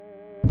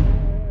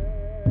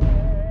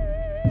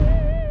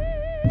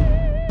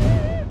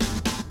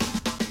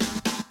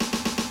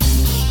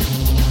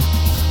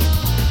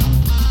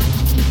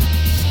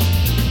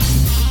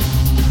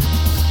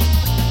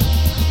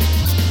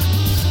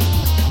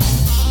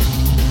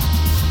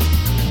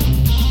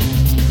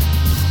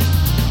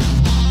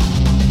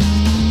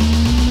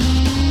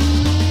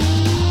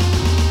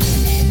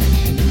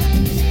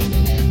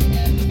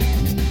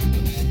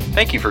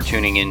Thank you for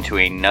tuning in to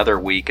another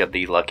week of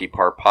the Lucky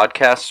Par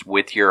Podcast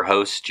with your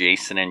hosts,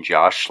 Jason and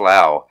Josh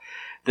Slough.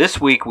 This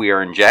week we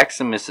are in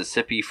Jackson,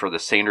 Mississippi for the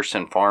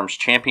Sanderson Farms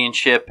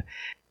Championship,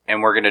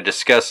 and we're going to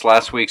discuss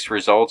last week's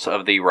results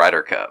of the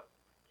Ryder Cup.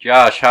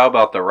 Josh, how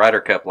about the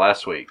Ryder Cup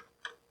last week?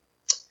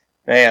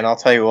 Man, I'll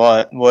tell you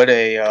what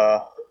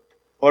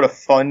a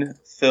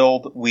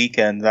fun-filled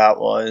weekend that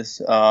was.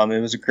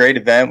 It was a great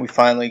event. We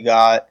finally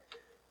got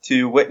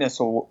to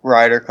witness a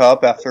Ryder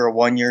Cup after a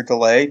 1-year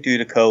delay due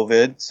to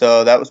COVID,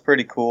 so that was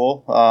pretty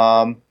cool.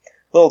 A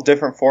little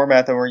different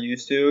format than we're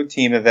used to.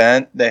 Team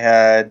event. They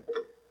had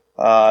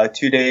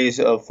 2 days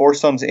of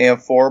foursomes and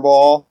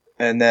fourball,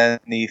 and then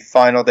the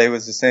final day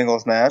was the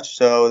singles match,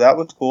 so that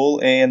was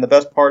cool. And the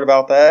best part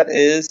about that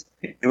is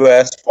the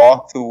U.S.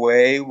 walked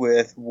away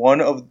with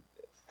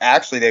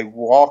they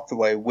walked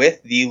away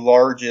with the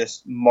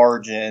largest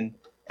margin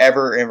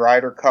ever in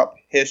Ryder Cup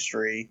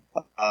history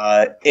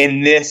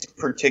in this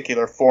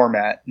particular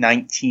format,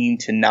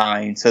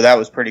 19-9. So that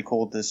was pretty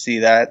cool to see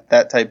that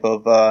type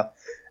of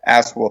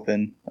ass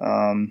whooping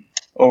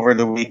over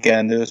the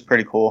weekend. It was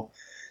pretty cool.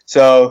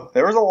 So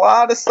there was a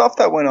lot of stuff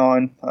that went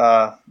on,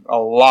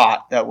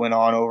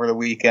 over the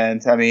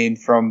weekend. I mean,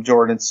 from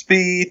Jordan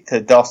Spieth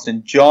to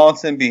Dustin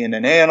Johnson being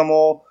an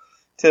animal,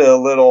 to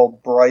little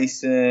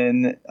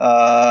Bryson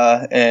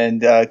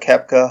and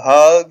Koepka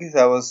hug.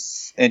 That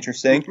was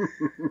interesting.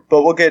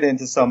 But we'll get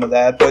into some of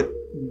that. But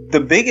the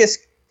biggest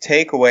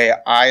takeaway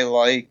I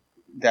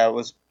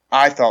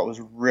thought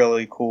was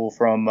really cool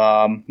from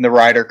the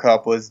Ryder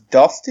Cup was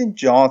Dustin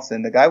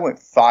Johnson. The guy went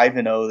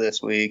 5-0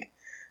 this week.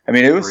 I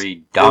mean, it was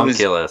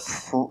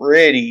ridiculous. It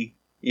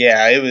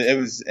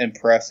was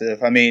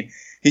impressive. I mean,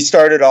 he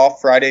started off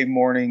Friday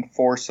morning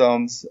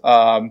foursomes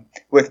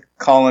with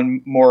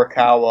Colin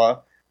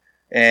Morikawa,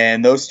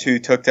 and those two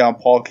took down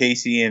Paul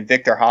Casey and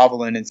Victor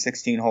Hovland in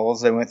 16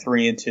 holes. They went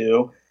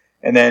 3-2,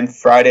 and then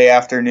Friday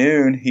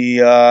afternoon he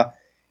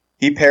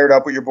paired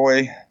up with your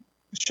boy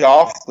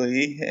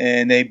Schauffele,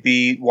 and they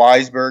beat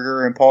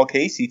Weisberger and Paul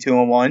Casey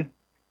 2-1.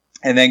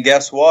 And then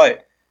guess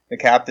what? The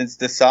captains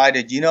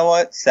decided, you know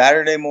what?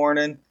 Saturday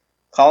morning,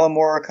 Colin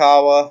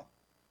Morikawa,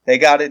 they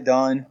got it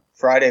done.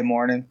 Friday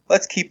morning,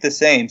 let's keep the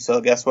same.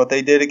 So guess what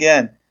they did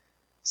again?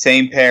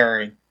 Same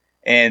pairing.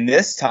 And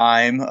this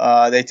time,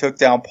 they took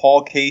down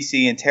Paul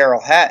Casey and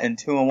Tyrrell Hatton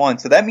 2-1.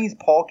 So that means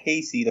Paul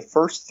Casey, the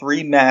first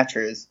 3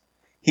 matches,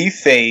 he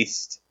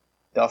faced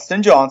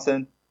Dustin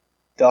Johnson,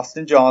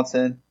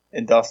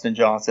 and Dustin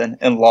Johnson,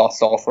 and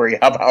lost all 3.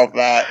 How about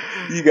that?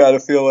 You got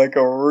to feel like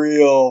a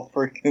real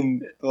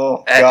freaking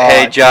God.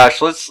 Hey,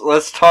 Josh,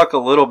 let's talk a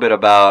little bit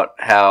about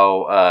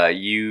how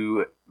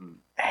you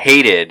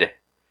hated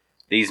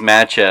these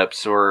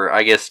matchups, or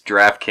I guess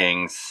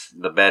DraftKings,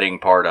 the betting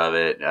part of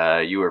it.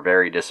 You were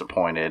very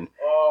disappointed.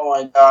 Oh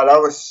my God, I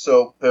was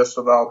so pissed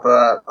about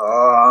that.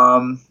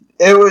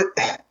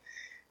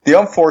 The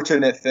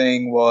unfortunate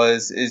thing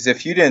is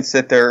if you didn't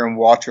sit there and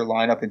watch your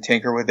lineup and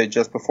tinker with it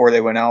just before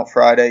they went out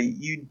Friday,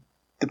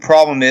 the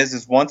problem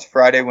is once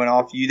Friday went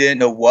off, you didn't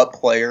know what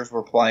players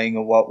were playing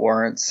and what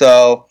weren't.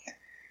 So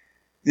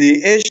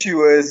the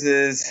issue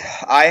is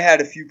I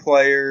had a few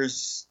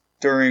players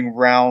during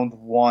round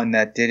 1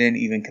 that didn't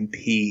even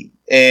compete,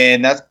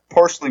 and that's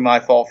partially my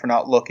fault for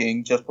not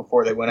looking just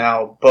before they went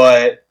out,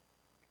 but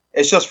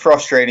it's just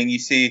frustrating. You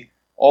see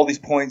all these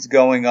points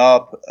going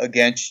up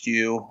against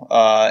you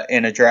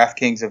in a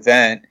DraftKings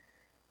event,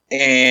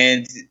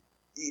 and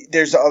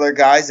there's other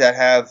guys that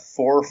have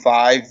 4 or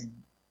 5,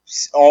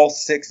 all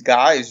 6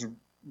 guys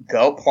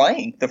go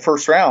playing the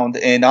first round,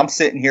 and I'm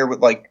sitting here with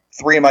like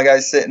 3 of my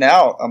guys sitting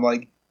out. I'm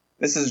like,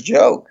 this is a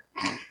joke.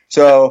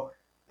 So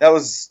that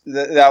was a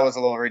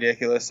little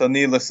ridiculous. So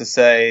needless to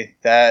say,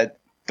 that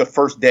the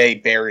first day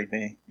buried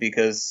me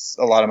because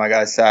a lot of my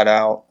guys sat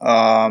out.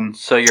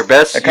 So your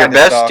best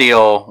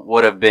deal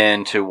would have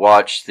been to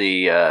watch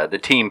the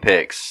team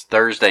picks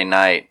Thursday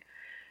night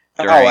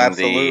during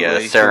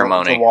the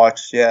ceremony. To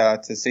watch,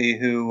 to see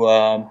who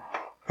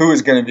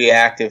is going to be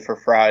active for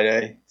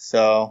Friday.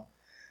 So,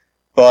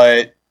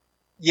 but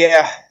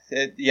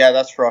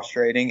that's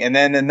frustrating. And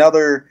then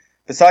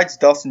besides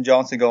Dustin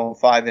Johnson going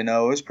 5-0,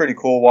 it was pretty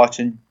cool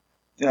watching.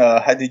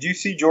 Did you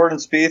see Jordan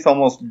Spieth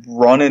almost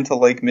run into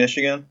Lake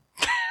Michigan?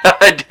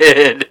 I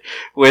did,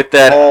 with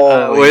that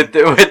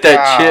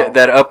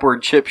that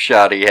upward chip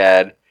shot he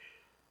had.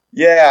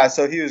 Yeah,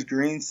 so he was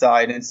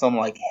greenside and some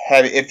like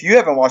heavy. If you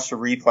haven't watched the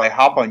replay,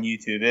 hop on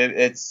YouTube.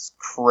 It's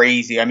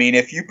crazy. I mean,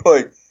 if you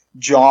put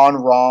John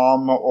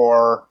Rahm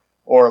or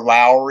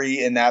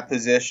Lowry in that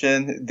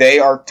position, they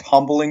are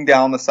tumbling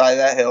down the side of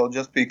that hill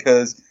just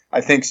because I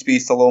think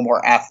Spieth's a little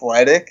more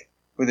athletic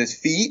with his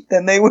feet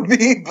than they would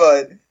be,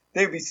 but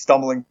they would be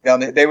stumbling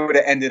down. They would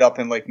have ended up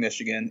in Lake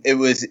Michigan. It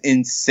was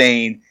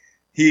insane.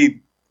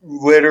 He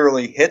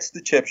literally hits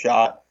the chip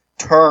shot,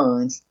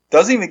 turns,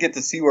 doesn't even get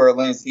to see where it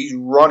lands. He's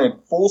running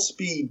full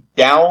speed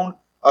down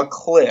a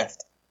cliff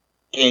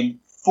in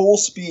full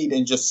speed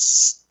and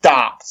just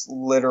stops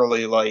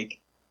literally like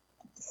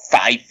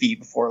 5 feet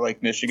before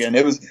Lake Michigan.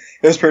 It was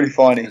pretty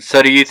funny.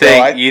 So do you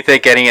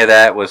think any of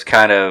that was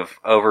kind of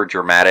over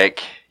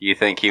dramatic? You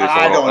think he was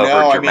a little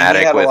over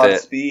dramatic he had with a lot it?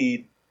 Of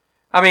speed.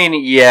 I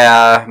mean,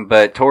 yeah,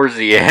 but towards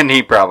the end,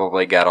 he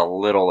probably got a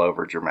little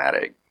over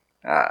dramatic.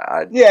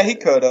 Yeah, he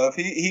could have.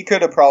 He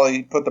could have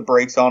probably put the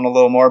brakes on a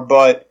little more.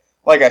 But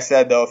like I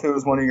said, though, if it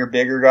was one of your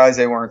bigger guys,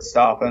 they weren't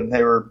stopping.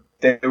 They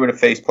would have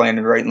face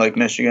planted right in Lake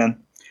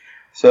Michigan.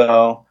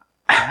 So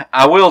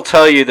I will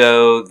tell you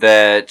though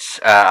that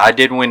I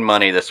did win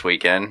money this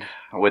weekend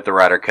with the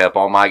Ryder Cup.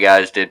 All my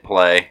guys did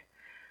play.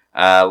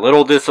 A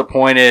little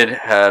disappointed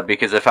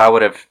because if I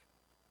would have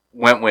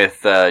went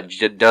with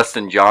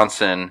Dustin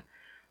Johnson,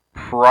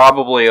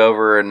 probably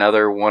over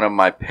another one of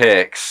my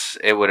picks,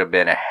 it would have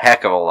been a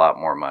heck of a lot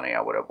more money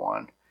I would have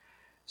won.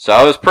 So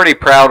I was pretty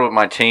proud with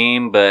my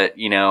team, but,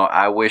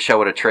 I wish I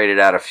would have traded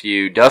out a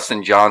few.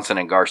 Dustin Johnson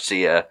and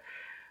Garcia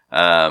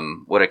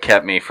would have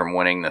kept me from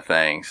winning the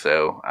thing.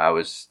 So I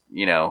was,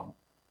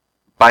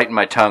 biting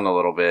my tongue a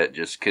little bit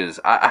just because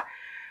I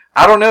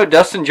don't know.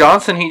 Dustin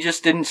Johnson, he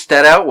just didn't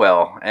stat out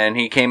well, and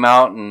he came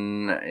out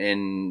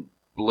and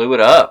blew it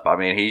up. I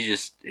mean,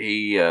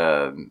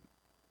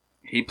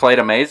 he played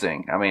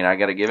amazing. I mean, I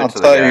got to give it to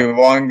the guy. I'll tell you,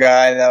 one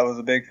guy that was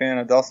a big fan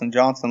of Dustin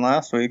Johnson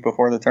last week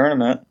before the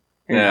tournament.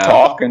 You're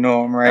talking to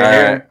him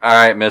here. All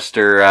right,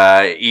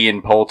 Mr.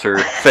 Ian Poulter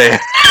fan.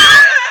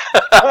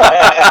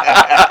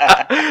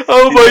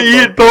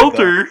 Ian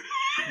Poulter.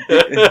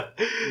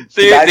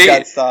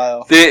 Got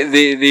style.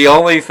 The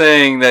only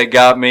thing that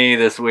got me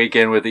this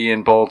weekend with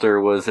Ian Poulter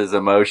was his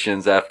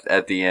emotions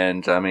at the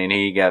end. I mean,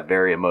 he got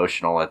very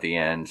emotional at the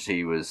end.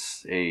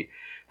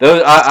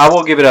 I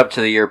will give it up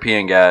to the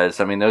European guys.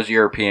 I mean, those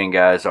European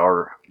guys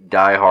are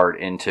diehard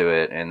into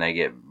it, and they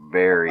get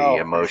very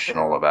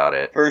emotional about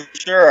it. For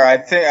sure. I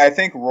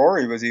think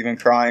Rory was even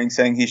crying,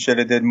 saying he should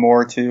have did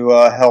more to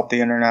help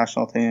the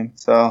international team.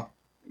 So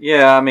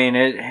yeah, I mean,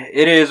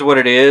 it is what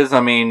it is.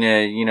 I mean,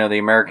 the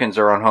Americans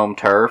are on home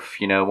turf.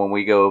 When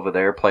we go over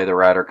there, play the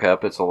Ryder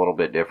Cup, it's a little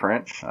bit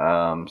different.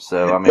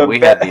 So, I mean, we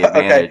had the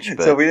advantage. Okay,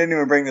 but so we didn't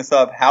even bring this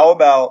up. How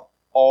about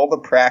all the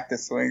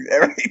practice swings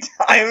every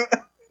time?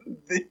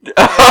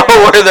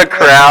 Where the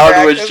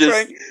crowd was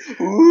just...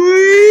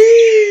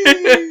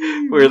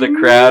 where the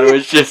crowd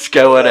was just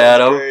going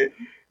at him. Great.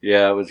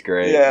 Yeah, it was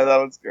great. Yeah, that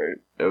was great.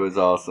 It was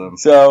awesome.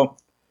 So...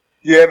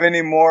 do you have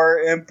any more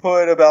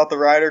input about the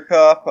Ryder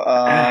Cup?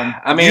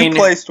 I mean, you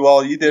placed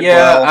well. You did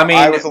well. I mean,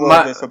 I was a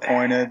little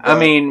disappointed. But... I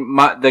mean,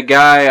 the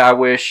guy I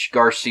wish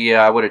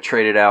Garcia, I would have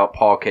traded out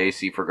Paul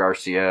Casey for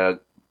Garcia.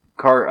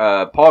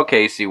 Paul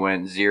Casey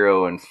went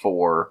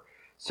 0-4,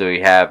 so he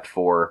halved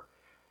 4.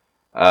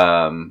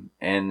 And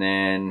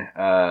then,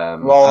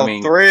 I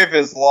mean, 3 of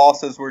his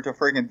losses were to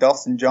freaking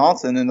Dustin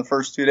Johnson in the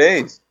first 2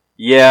 days.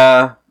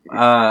 Yeah,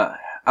 I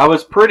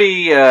was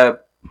pretty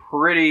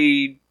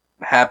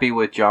happy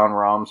with John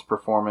Rahm's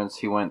performance.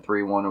 He went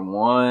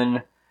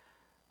 3-1-1.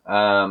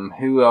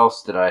 Who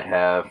else did I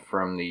have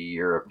from the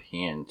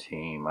European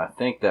team? I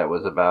think that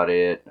was about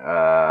it.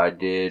 I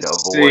did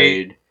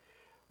avoid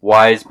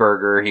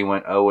Weisberger. He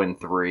went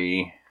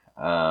 0-3.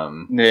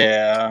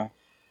 Yeah.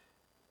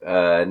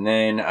 And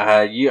then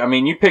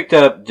you picked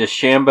up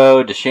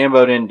DeChambeau.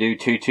 DeChambeau didn't do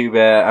too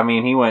bad. I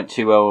mean, he went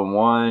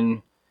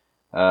 2-0-1.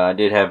 I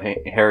did have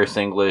Harris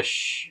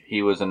English.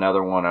 He was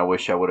another one I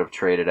wish I would have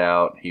traded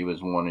out. He was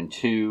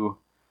 1-2.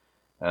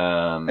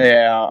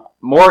 Yeah.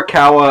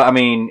 Morikawa, I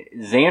mean,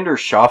 Xander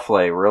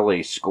Schauffele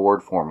really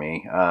scored for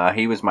me.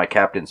 He was my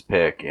captain's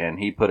pick, and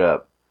he put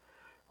up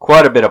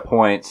quite a bit of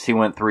points. He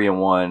went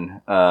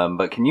 3-1.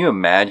 But can you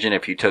imagine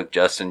if you took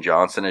Justin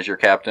Johnson as your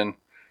captain?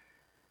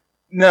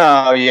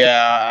 No,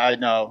 yeah, I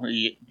know.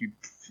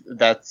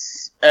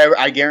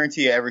 I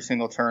guarantee you every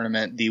single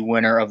tournament, the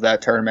winner of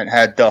that tournament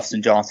had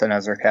Dustin Johnson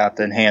as their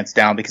captain, hands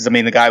down, because, I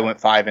mean, the guy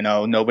went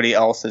 5-0. Nobody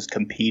else is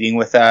competing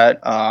with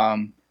that.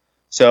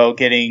 So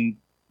getting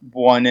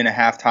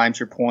 1.5 times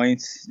your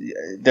points,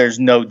 there's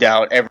no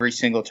doubt every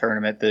single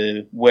tournament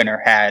the winner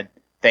had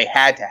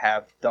to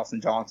have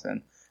Dustin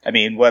Johnson. I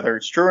mean, whether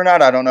it's true or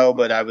not, I don't know,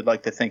 but I would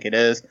like to think it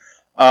is.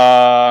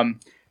 That's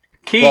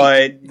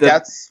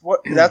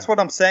what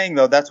I'm saying,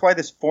 though. That's why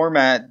this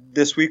format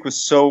this week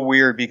was so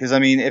weird, because, I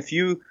mean, if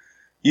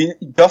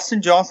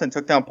Dustin Johnson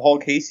took down Paul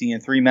Casey in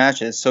 3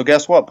 matches, so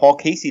guess what? Paul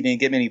Casey didn't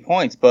get many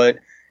points, but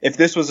if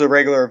this was a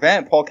regular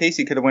event, Paul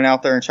Casey could have went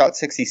out there and shot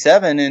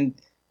 67, and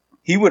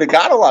he would have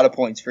got a lot of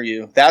points for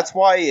you. That's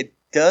why it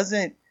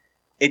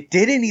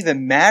didn't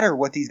even matter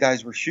what these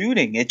guys were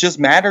shooting. It just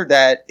mattered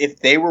that if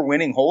they were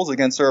winning holes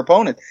against their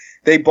opponent,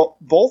 they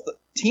both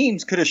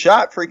teams could have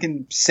shot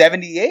freaking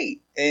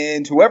 78,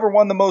 and whoever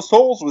won the most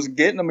holes was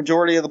getting the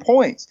majority of the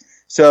points.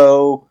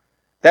 So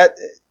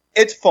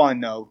it's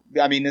fun, though.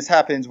 I mean, this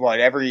happens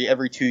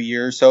every 2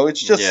 years, so it's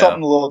just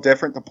something a little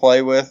different to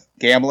play with,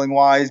 gambling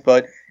wise.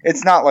 But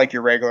it's not like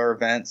your regular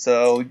event,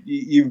 so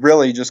you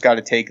really just got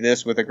to take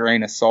this with a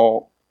grain of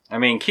salt. I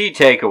mean, key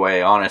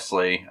takeaway,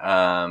 honestly,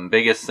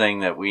 biggest thing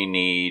that we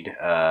need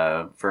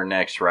for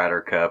next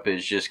Ryder Cup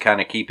is just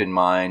kind of keep in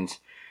mind,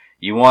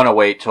 you want to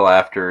wait till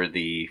after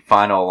the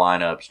final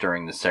lineups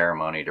during the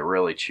ceremony to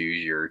really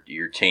choose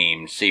your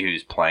team, see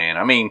who's playing.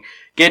 I mean,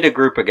 get a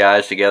group of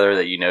guys together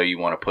that you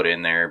want to put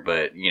in there,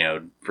 but,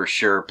 for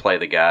sure play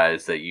the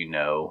guys that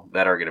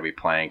that are going to be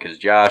playing, because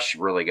Josh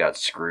really got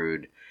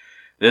screwed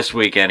this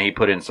weekend. He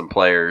put in some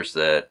players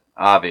that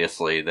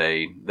obviously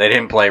they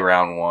didn't play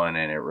round one,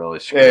 and it really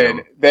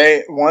screwed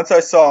them. Once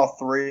I saw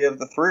three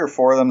or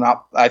four of them,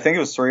 I think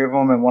it was three of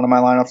them in one of my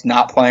lineups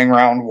not playing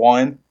round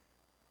one,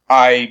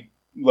 I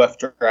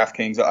left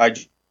DraftKings. I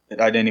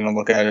didn't even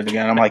look at it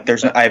again. I'm like,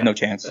 I have no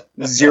chance.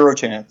 Zero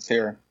chance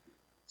here.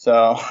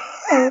 So,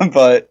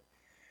 but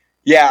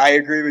yeah, I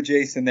agree with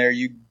Jason there.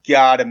 You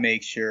gotta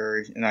make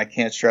sure, and I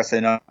can't stress it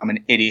enough, I'm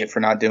an idiot for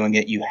not doing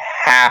it. You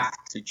have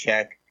to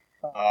check.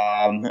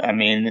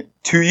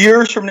 2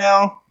 years from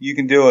now, you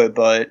can do it,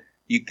 but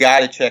you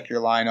gotta check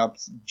your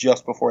lineups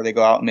just before they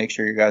go out and make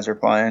sure you guys are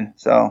playing.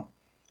 So,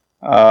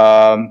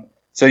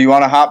 so you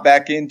want to hop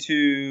back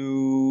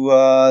into,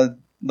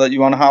 but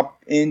you want to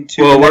hop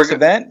into the next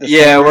event?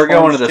 We're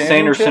going to the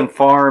Sanderson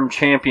Farm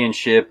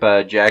Championship,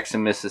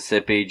 Jackson,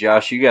 Mississippi.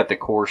 Josh, you got the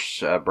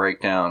course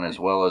breakdown as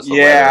well as the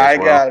weather as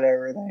well. Got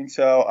everything.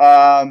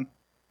 So,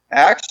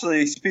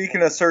 actually,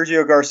 speaking of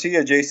Sergio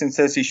Garcia, Jason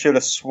says he should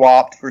have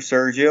swapped for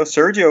Sergio.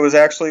 Sergio was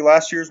actually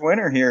last year's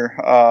winner here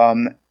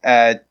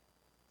at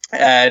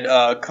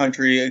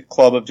Country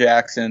Club of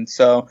Jackson.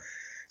 So,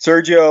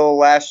 Sergio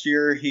last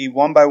year, he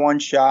won by one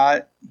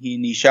shot.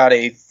 He shot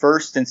a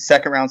first and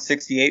second round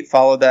 68,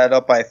 followed that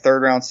up by a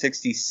third round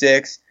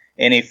 66,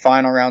 and a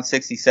final round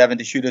 67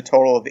 to shoot a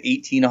total of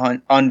 18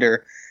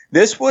 under.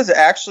 This was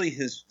actually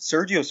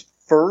Sergio's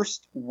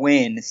first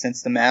win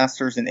since the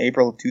Masters in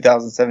April of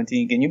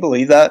 2017. Can you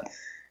believe that?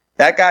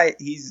 That guy,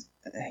 he's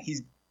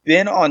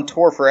been on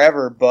tour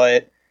forever,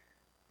 but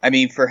I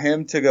mean, for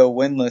him to go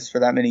winless for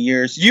that many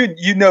years,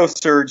 you know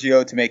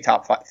Sergio to make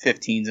top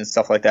 15s and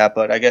stuff like that,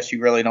 but I guess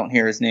you really don't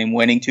hear his name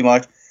winning too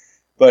much.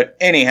 But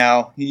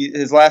anyhow,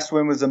 his last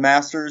win was the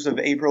Masters of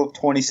April of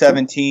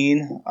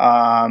 2017.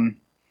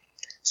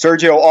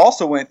 Sergio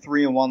also went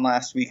 3-1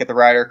 last week at the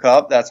Ryder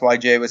Cup. That's why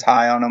Jay was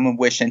high on him and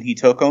wishing he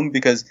took him,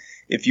 because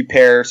if you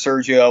pair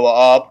Sergio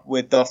up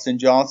with Dustin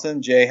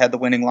Johnson, Jay had the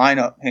winning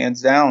lineup,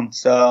 hands down.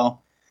 So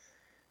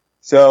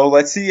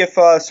let's see if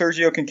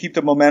Sergio can keep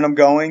the momentum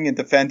going and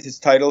defend his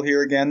title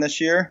here again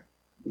this year.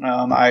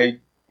 I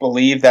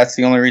believe that's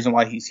the only reason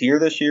why he's here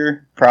this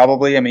year,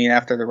 probably. I mean,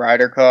 after the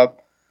Ryder Cup,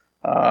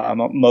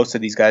 most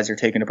of these guys are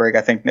taking a break.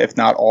 I think if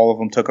not all of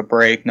them took a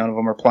break. None of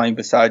them are playing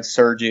besides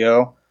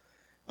Sergio.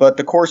 But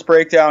the course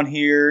breakdown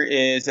here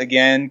is,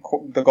 again,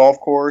 the golf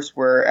course.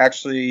 We're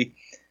actually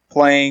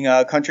playing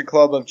Country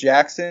Club of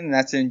Jackson, and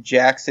that's in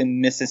Jackson,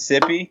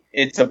 Mississippi.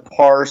 It's a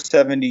par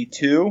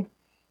 72.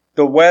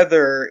 The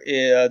weather,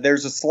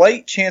 there's a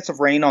slight chance of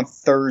rain on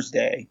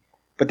Thursday,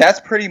 but that's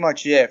pretty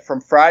much it.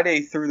 From Friday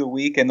through the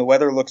weekend, the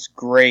weather looks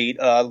great.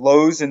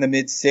 Lows in the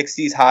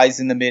mid-60s, highs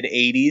in the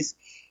mid-80s.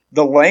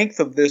 The length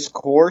of this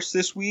course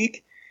this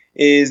week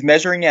is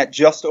measuring at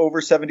just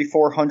over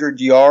 7,400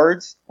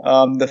 yards.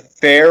 The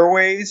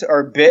fairways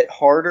are a bit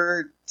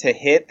harder to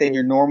hit than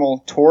your normal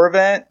tour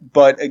event,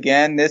 but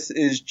again, this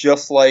is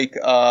just like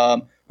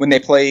when they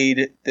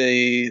played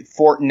the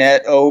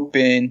Fortinet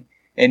Open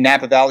in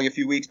Napa Valley a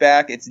few weeks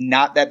back. It's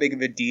not that big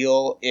of a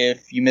deal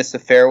if you miss the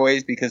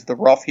fairways, because the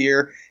rough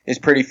here is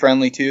pretty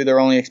friendly too. They're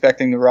only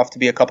expecting the rough to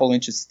be a couple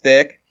inches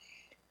thick.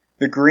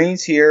 The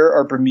greens here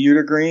are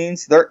Bermuda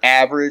greens. They're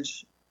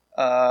average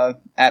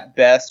at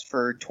best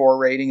for tour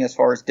rating as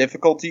far as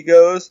difficulty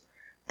goes,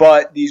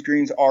 but these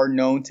greens are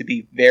known to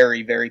be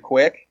very, very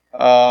quick.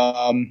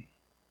 The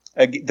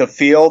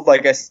field,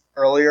 like I said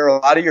earlier, a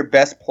lot of your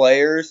best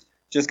players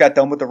just got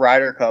done with the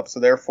Ryder Cup, so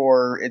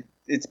therefore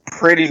it's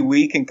pretty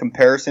weak in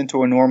comparison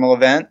to a normal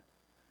event.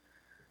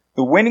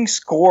 The winning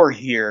score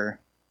here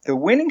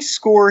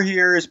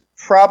is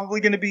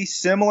probably going to be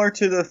similar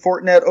to the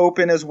Fortinet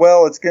Open as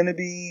well. It's going to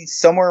be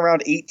somewhere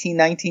around 18,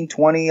 19,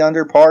 20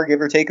 under par,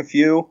 give or take a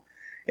few.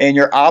 And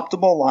your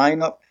optimal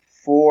lineup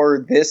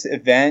for this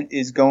event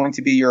is going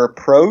to be your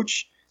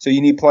approach. So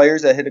you need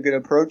players that hit a good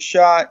approach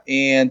shot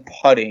and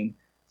putting.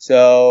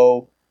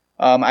 So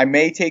I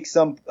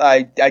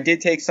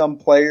did take some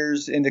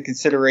players into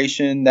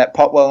consideration that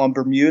putt well on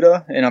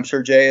Bermuda, and I'm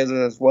sure Jay is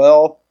as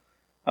well.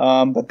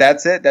 But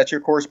that's it. That's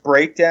your course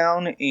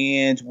breakdown,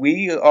 and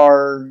we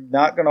are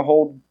not going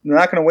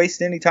to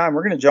waste any time.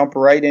 We're going to jump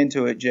right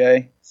into it,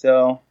 Jay.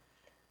 So,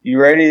 you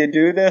ready to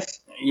do this?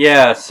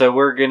 Yeah, so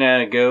we're going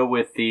to go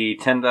with the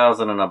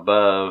 10,000 and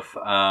above.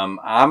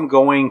 I'm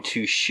going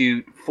to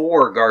shoot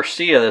for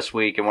Garcia this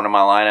week in one of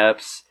my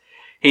lineups.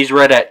 He's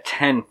right at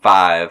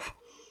 10.5.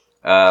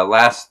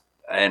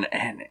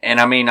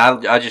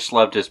 I just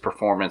loved his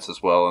performance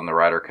as well in the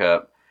Ryder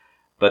Cup.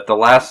 But the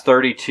last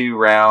 32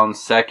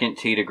 rounds, second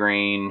tee to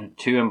green,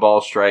 2 in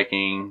ball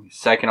striking,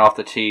 second off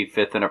the tee,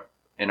 5th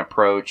in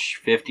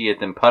approach,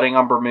 50th in putting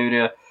on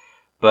Bermuda,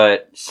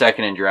 but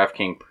second in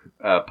DraftKings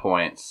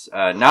points.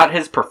 Not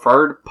his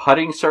preferred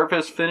putting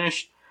surface,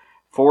 finished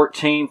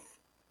 14th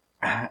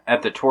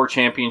at the Tour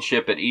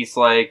Championship at East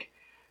Lake,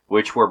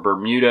 which were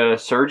Bermuda.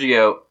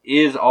 Sergio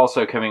is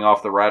also coming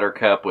off the Ryder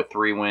Cup with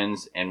 3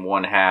 wins and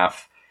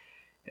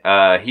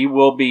 1/2. He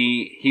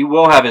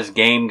will have his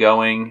game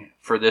going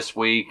for this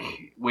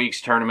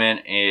week's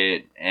tournament.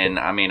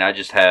 I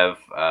just have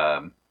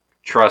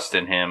trust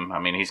in him. I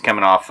mean, he's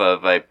coming off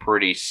of a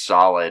pretty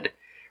solid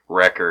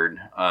record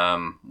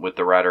with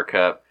the Ryder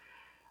Cup.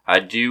 I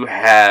do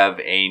have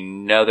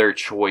another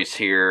choice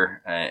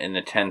here in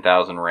the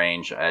 10,000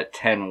 range. At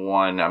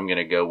 10-1, I'm going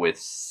to go with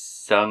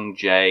Sung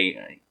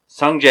Jae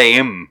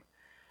Im.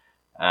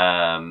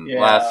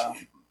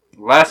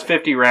 Last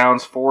 50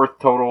 rounds, 4th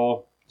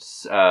total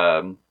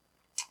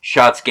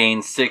shots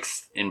gained,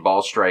 6th in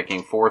ball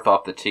striking, 4th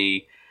off the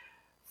tee,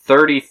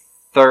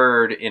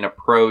 33rd in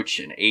approach,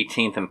 and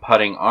 18th in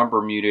putting on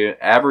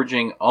Bermuda,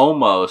 averaging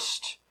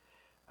almost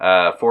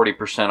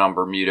 40% on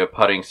Bermuda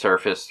putting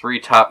surface, 3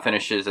 top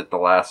finishes at the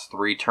last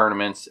 3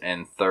 tournaments,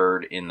 and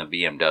 3rd in the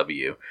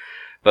BMW.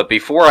 But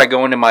before I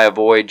go into my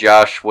avoid,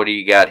 Josh, what do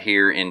you got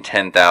here in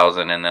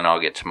 10,000, and then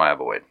I'll get to my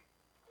avoid.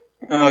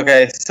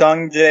 Okay,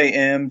 Sung Jae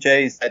Im,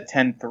 Jay's at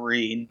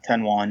 10-3,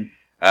 10-1.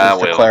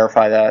 Just to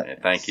clarify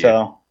that. Thank you.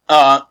 So,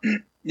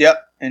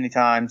 yep,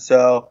 anytime.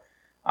 So,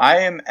 I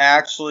am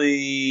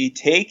actually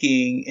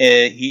taking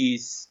it.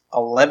 He's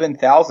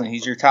 11,000.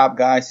 He's your top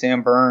guy,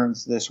 Sam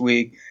Burns, this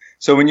week.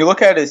 So, when you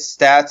look at his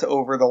stats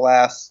over the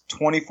last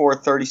 24,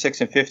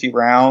 36, and 50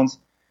 rounds,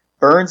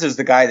 Burns is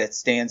the guy that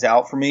stands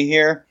out for me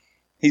here.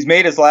 He's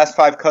made his last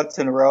 5 cuts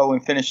in a row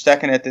and finished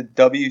 2nd at the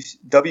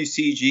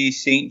WCG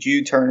St.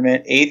 Jude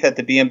tournament, 8th at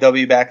the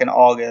BMW back in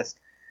August.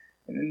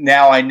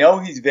 Now, I know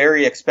he's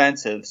very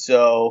expensive,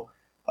 so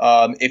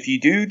if you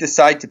do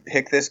decide to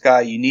pick this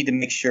guy, you need to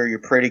make sure you're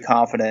pretty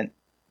confident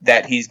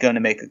that he's going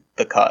to make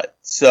the cut.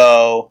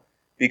 So,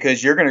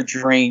 because you're going to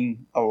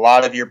drain a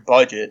lot of your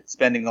budget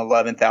spending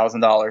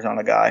 $11,000 on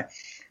a guy.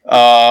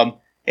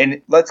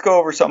 And let's go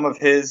over some of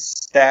his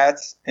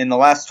stats. In the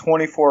last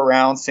 24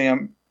 rounds,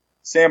 Sam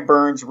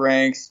Burns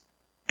ranks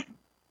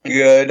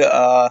good.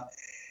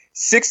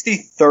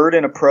 63rd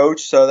in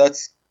approach, so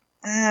that's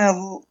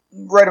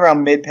right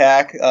around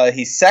mid-pack.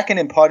 He's 2nd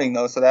in putting,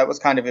 though, so that was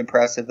kind of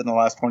impressive in the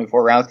last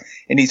 24 rounds.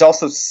 And he's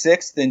also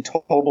 6th in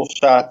total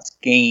shots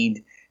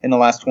gained in the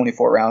last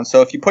 24 rounds.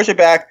 So if you push it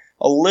back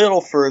a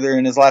little further,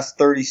 in his last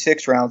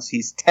 36 rounds,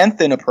 he's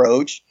 10th in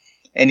approach,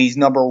 and he's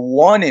number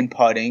 1 in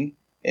putting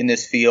in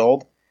this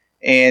field,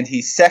 and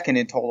he's 2nd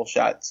in total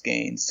shots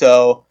gained.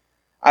 So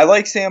I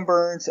like Sam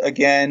Burns.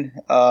 Again,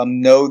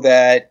 know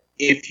that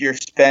if you're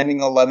spending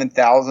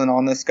 $11,000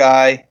 on this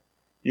guy,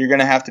 you're going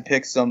to have to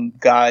pick some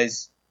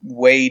guys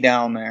way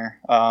down there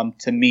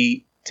to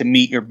meet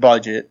your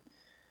budget.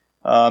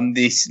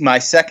 My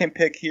second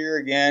pick here,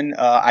 again,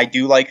 I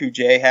do like who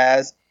Jay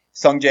has.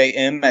 Sung Jae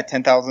Im at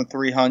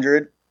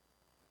 10,300.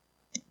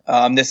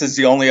 This is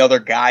the only other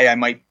guy I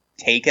might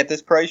take at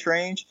this price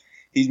range.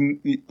 He's,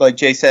 like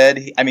Jay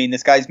said,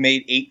 this guy's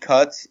made 8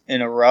 cuts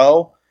in a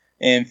row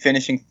and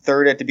finishing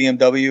 3rd at the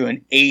BMW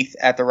and 8th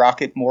at the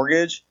Rocket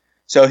Mortgage.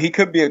 So he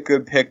could be a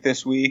good pick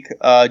this week.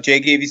 Jay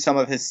gave you some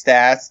of his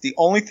stats. The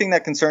only thing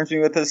that concerns me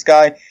with this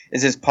guy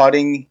is his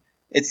putting.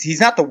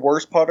 He's not the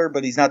worst putter,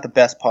 but he's not the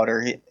best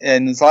putter.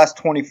 In his last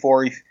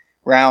 24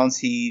 rounds,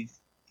 he's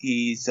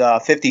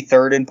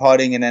 53rd in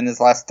putting, and then his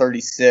last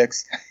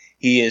 36,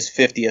 he is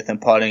 50th in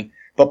putting.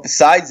 But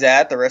besides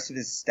that, the rest of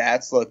his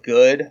stats look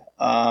good.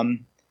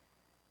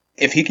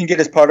 If he can get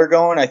his putter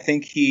going, I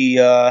think he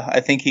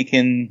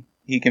can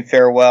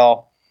fare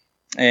well.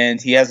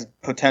 And he has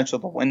potential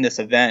to win this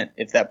event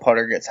if that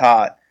putter gets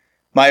hot.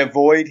 My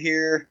avoid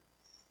here,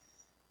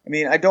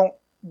 I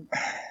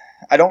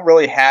don't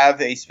really have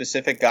a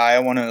specific guy I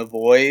want to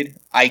avoid.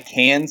 I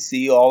can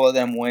see all of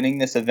them winning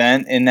this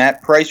event in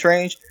that price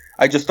range.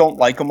 I just don't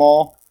like them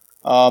all.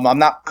 I'm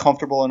not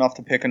comfortable enough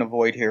to pick an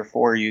avoid here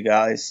for you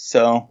guys.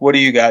 So what do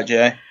you got,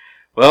 Jay?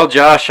 Well,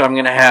 Josh, I'm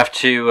going to have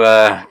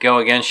to go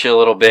against you a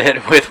little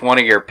bit with one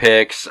of your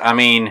picks.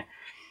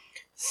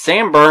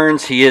 Sam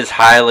Burns, he is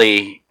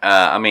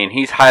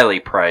he's highly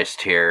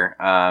priced here.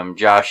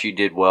 Josh, you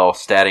did well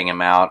statting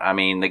him out.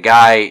 The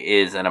guy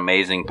is an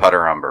amazing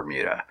putter on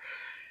Bermuda.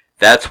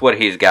 That's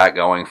what he's got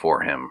going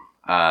for him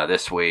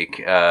this week.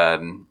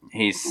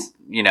 He's,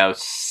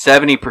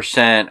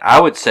 70%,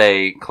 I would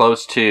say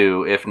close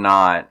to, if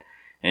not,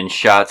 in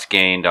shots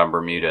gained on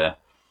Bermuda.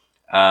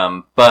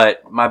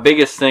 But my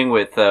biggest thing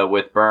with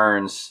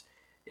Burns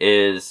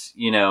is,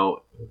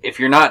 if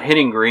you're not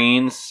hitting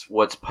greens,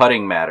 what's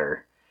putting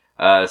matter?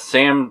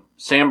 Sam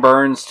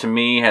Burns, to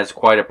me, has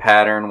quite a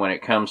pattern when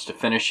it comes to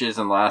finishes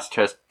in the last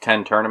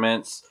 10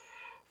 tournaments.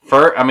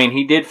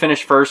 He did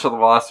finish first at the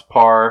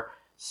Velocipar,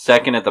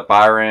 2nd at the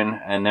Byron,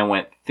 and then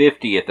went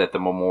 50th at the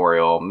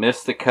Memorial,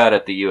 missed the cut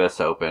at the U.S.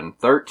 Open,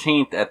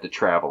 13th at the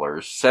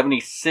Travelers,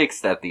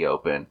 76th at the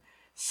Open,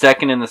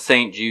 2nd in the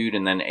St. Jude,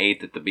 and then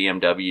 8th at the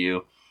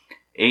BMW,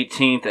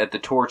 18th at the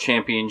Tour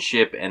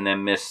Championship, and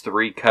then missed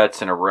 3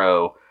 cuts in a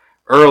row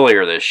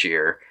earlier this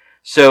year.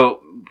 So,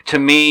 to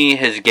me,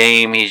 his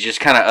game, he's just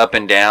kind of up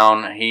and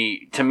down.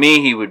 To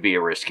me, he would be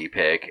a risky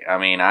pick.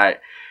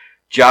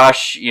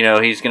 Josh,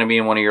 he's going to be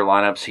in one of your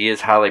lineups. He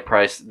is highly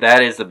priced.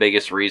 That is the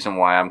biggest reason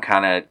why I'm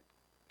kind of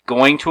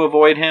going to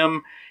avoid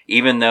him,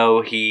 even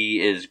though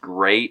he is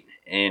great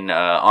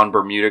on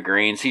Bermuda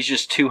greens. He's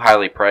just too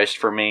highly priced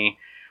for me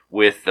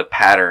with the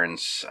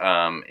patterns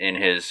in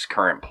his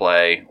current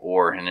play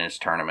or in his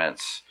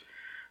tournaments.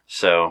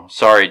 So,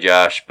 sorry,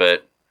 Josh,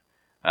 but...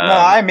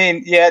 I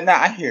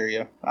hear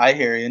you.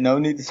 No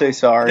need to say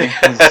sorry.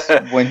 'Cause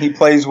when he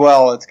plays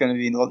well, it's going to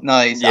be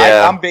nice.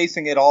 Yeah. I'm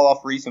basing it all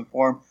off recent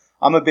form.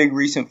 I'm a big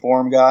recent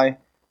form guy,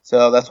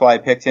 so that's why I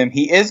picked him.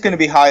 He is going to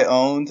be high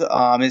owned.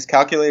 His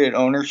calculated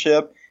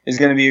ownership is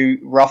going to be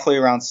roughly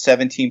around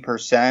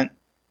 17%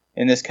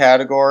 in this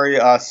category.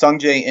 Sung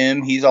Jae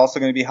Im, he's also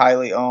going to be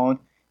highly owned.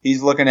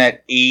 He's looking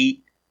at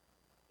 18%,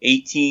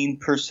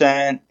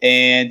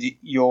 and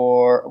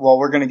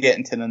we're going to get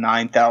into the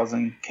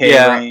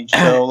 9,000K range.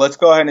 So let's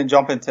go ahead and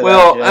jump into that.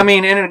 Well, I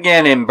mean, and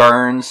again, in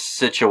Burns'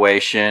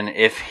 situation,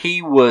 if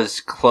he was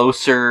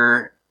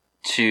closer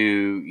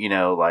to,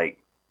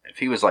 if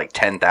he was like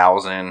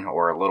 10,000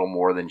 or a little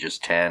more than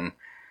just 10,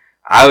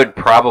 I would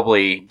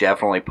probably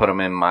definitely put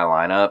him in my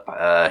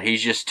lineup.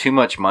 He's just too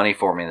much money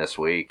for me this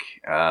week.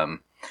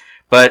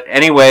 But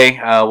anyway,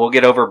 we'll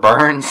get over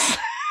Burns.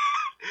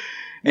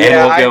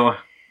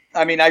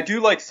 I do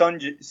like Sung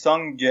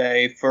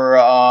Jae for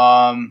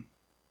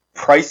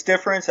price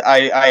difference.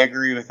 I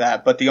agree with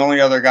that. But the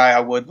only other guy I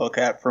would look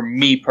at for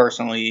me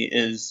personally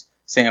is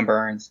Sam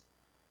Burns.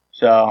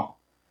 So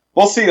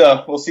we'll see,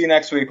 though. We'll see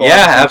next week.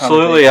 Yeah,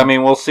 absolutely. I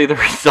mean, we'll see the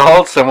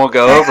results and we'll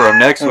go over them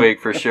next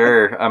week for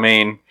sure. I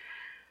mean,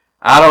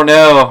 I don't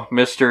know,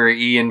 Mr.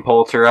 Ian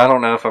Poulter. I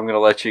don't know if I'm going to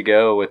let you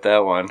go with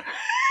that one.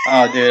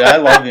 Oh, dude, I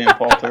love Ian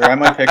Poulter. I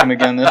might pick him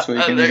again this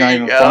week, and he's not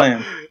even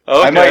playing.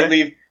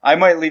 Okay. I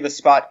might leave a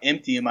spot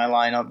empty in my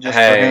lineup just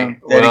for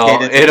him.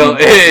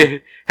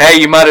 Hey,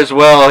 you might as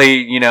well.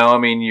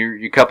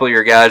 A couple of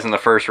your guys in the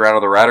first round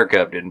of the Ryder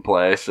Cup didn't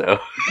play, so.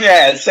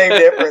 Yeah, same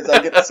difference.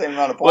 I get the same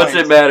amount of points.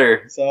 What's it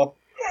matter? So.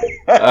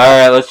 All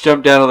right, let's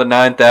jump down to the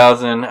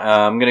 9,000.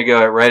 I'm going to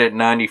go right at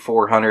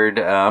 9,400.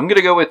 I'm going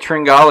to go with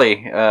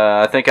Tringali.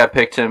 I think I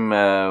picked him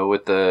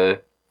with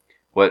the,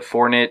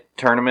 Fournit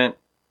tournament?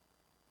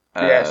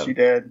 Yes, you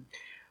did.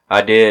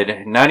 I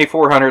did.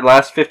 9,400,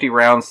 last 50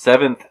 rounds,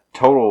 7th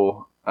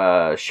total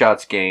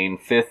shots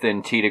gained, 5th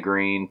in tee to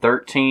green,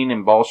 13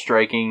 in ball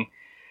striking,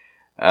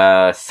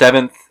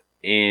 7th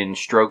in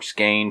strokes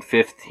gained,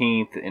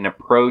 15th in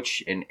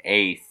approach, and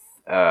 8th.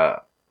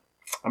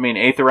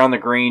 8th around the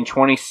green,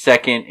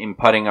 22nd in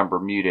putting on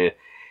Bermuda.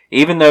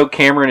 Even though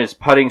Cameron's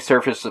putting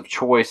surface of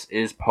choice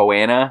is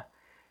Poana,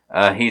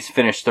 he's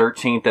finished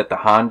 13th at the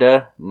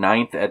Honda,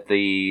 9th at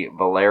the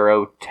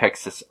Valero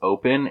Texas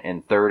Open,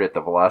 and 3rd at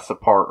the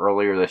Velocipar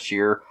earlier this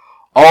year.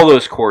 All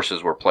those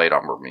courses were played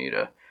on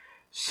Bermuda.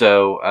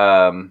 So,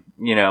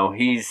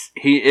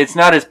 it's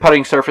not his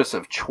putting surface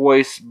of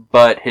choice,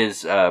 but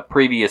his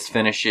previous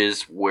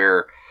finishes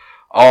were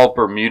all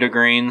Bermuda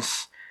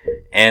greens.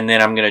 And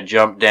then I'm going to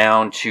jump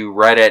down to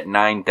right at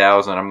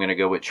 9,000. I'm going to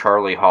go with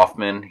Charlie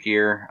Hoffman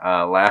here.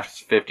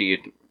 Last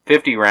 50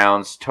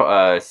 rounds,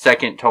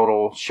 2nd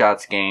total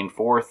shots gained,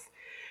 4th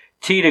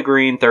tee to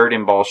green, 3rd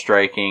in ball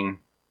striking,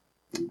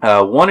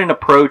 1 in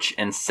approach,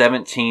 and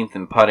 17th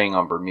in putting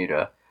on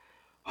Bermuda.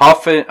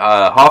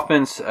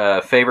 Hoffman's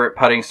favorite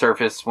putting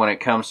surface when it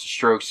comes to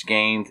strokes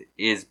gained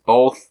is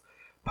both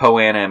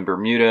Poana and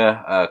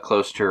Bermuda,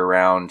 close to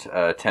around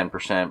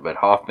 10%, but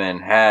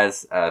Hoffman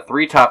has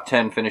 3 top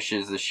 10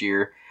 finishes this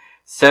year.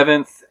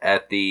 7th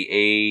at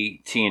the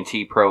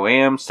AT&T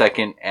Pro-Am,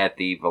 2nd at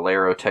the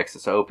Valero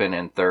Texas Open,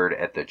 and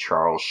 3rd at the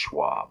Charles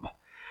Schwab.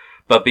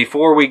 But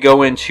before we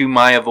go into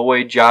my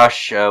avoid,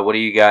 Josh, what do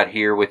you got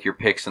here with your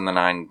picks in the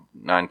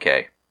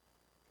 9K?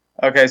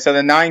 Okay, so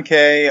the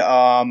 9K,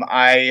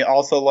 I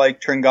also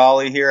like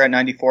Tringali here at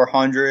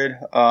 9,400.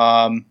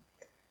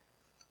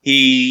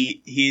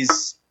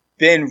 He's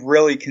been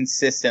really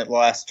consistent the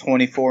last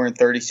 24 and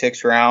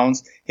 36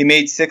 rounds. He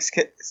made six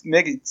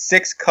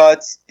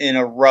cuts in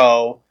a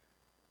row,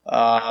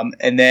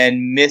 and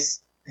then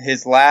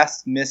his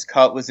last missed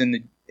cut was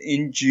in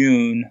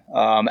June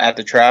at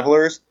the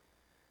Travelers.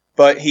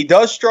 But he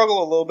does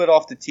struggle a little bit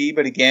off the tee,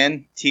 but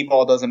again, tee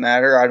ball doesn't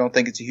matter. I don't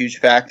think it's a huge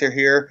factor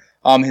here.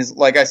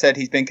 Like I said,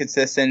 he's been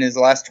consistent. His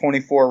last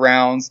 24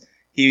 rounds,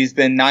 he's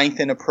been 9th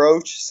in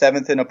approach,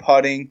 7th in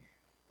putting,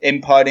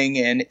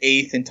 and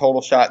 8th in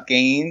total shot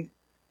gained.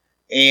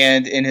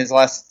 And in his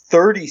last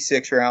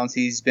 36 rounds,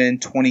 he's been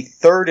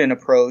 23rd in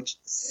approach,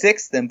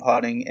 6th in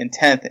putting, and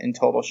 10th in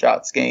total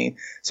shots gained.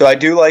 So I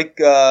do like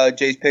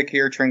Jay's pick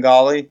here,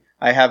 Tringali.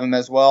 I have him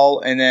as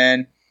well. And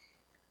then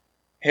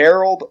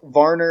Harold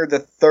Varner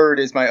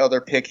III is my other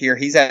pick here.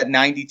 He's at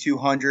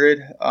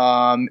 9,200.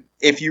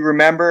 If you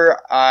remember,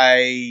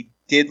 I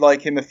did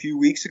like him a few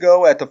weeks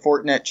ago at the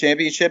Fortinet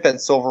Championship at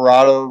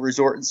Silverado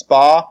Resort and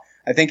Spa.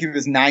 I think he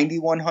was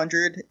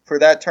 9,100 for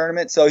that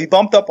tournament. So he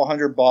bumped up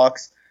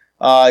 $100.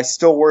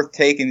 Still worth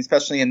taking,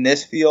 especially in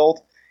this field.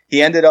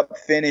 He ended up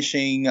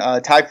finishing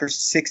tied for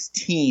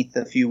 16th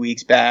a few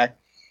weeks back.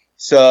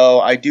 So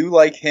I do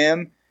like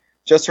him.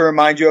 Just to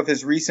remind you of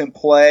his recent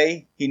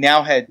play, he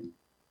now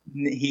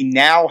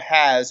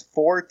has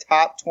 4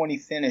 top 20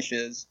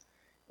 finishes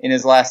in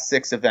his last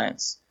 6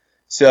 events.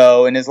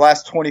 So in his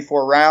last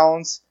 24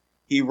 rounds,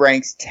 he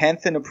ranks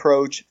 10th in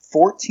approach,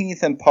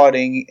 14th in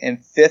putting, and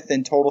 5th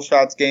in total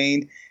shots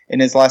gained. In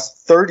his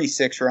last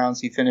 36 rounds,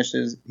 he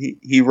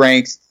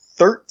ranks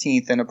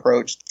 13th in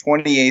approach,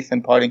 28th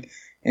in putting,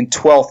 and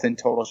 12th in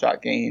total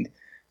shot gained.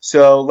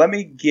 So let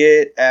me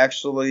get I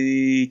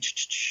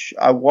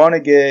want to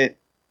get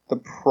the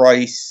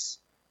price,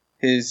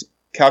 his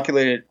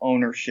calculated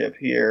ownership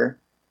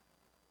here.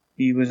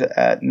 He was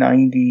at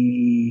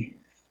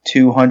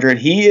 9,200.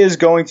 He is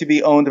going to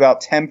be owned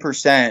about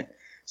 10%.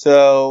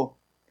 So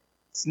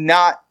it's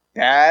not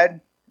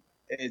bad,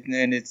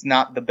 and it's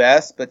not the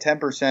best, but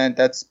 10%,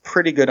 that's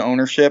pretty good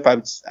ownership.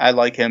 I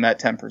like him at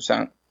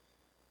 10%.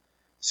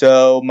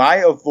 So my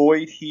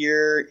avoid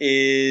here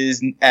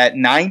is at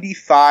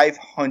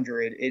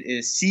 9,500. It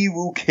is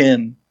Siwoo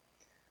Kim.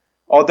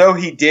 Although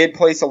he did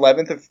place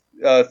 11th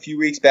a few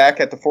weeks back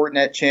at the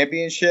Fortinet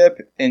Championship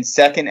and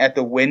 2nd at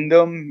the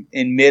Wyndham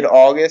in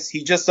mid-August,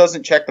 he just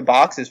doesn't check the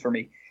boxes for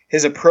me.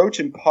 His approach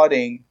and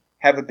putting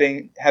have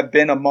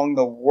been among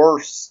the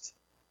worst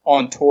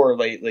on tour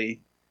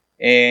lately.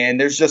 And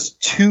there's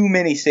just too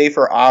many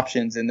safer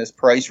options in this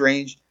price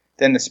range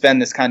than to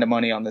spend this kind of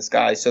money on this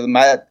guy. So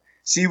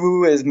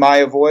Siwoo is my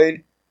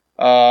avoid,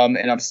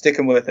 and I'm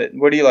sticking with it.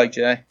 What do you like,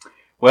 Jay?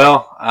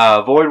 Well,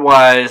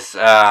 avoid-wise,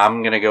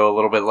 I'm going to go a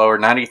little bit lower.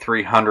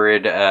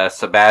 9,300,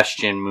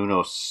 Sebastian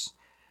Munoz.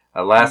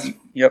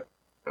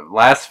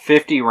 Last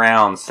 50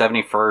 rounds,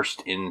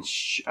 71st in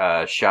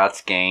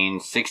shots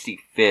gained,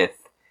 65th.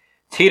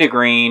 Tee to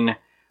green,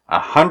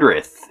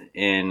 100th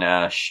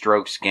in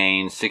strokes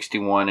gained,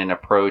 61 in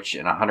approach,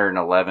 and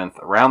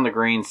 111th around the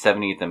green,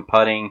 70th in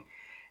putting,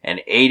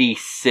 and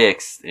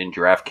 86th in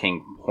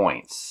DraftKings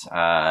points.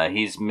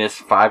 He's missed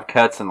 5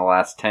 cuts in the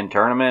last 10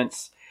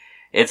 tournaments.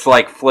 It's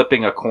like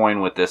flipping a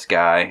coin with this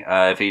guy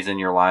if he's in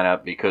your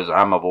lineup, because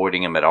I'm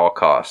avoiding him at all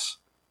costs.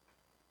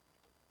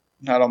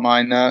 I don't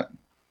mind that.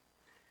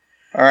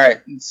 All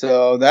right,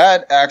 so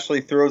that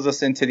actually throws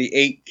us into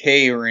the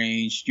 8K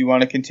range. Do you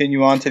want to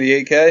continue on to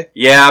the 8K?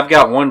 Yeah, I've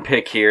got one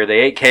pick here. The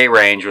 8K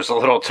range was a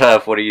little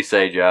tough. What do you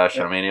say, Josh?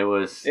 I mean, it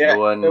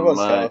wasn't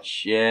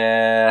much. Tough.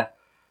 Yeah.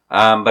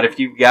 But if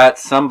you've got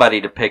somebody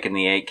to pick in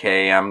the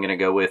 8K, I'm going to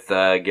go with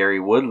Gary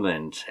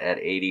Woodland at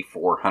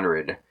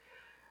 8,400.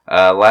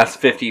 Last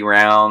 50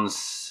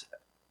 rounds,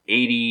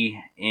 80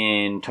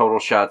 in total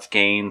shots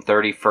gained,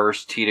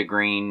 31st tee to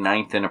green,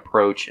 9th in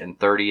approach, and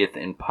 30th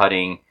in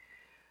putting.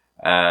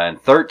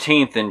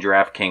 13th in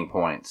DraftKings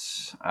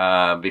points.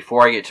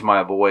 Before I get to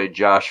my avoid,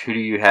 Josh, who do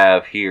you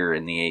have here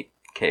in the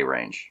 8K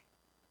range?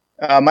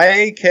 My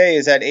 8K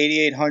is at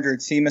 8,800.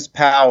 Seamus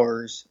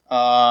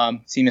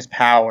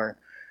Power.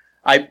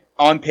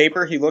 On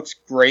paper, he looks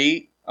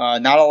great.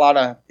 Not a lot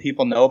of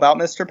people know about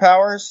Mr.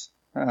 Powers,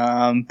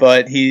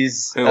 but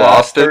he's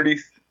Austin? 30.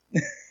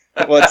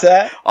 What's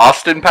that?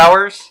 Austin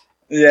Powers?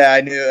 Yeah, I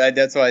knew.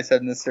 That's why I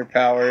said Mr.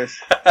 Powers.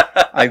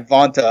 I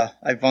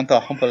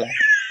vanta humpala.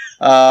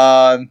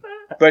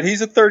 But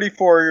he's a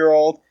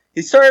 34-year-old.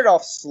 He started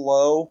off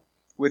slow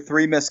with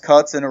 3 missed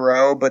cuts in a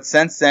row, but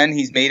since then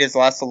he's made his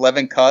last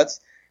 11 cuts,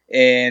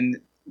 and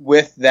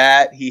with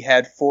that he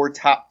had 4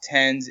 top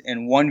 10s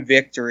and 1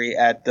 victory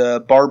at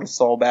the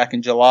Barbasol back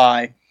in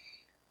July.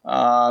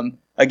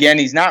 Again,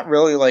 he's not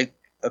really like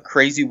a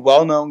crazy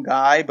well-known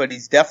guy, but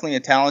he's definitely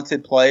a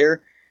talented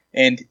player,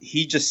 and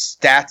he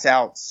just stats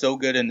out so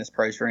good in this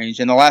price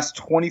range. In the last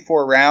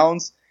 24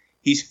 rounds,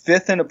 he's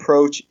 5th in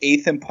approach,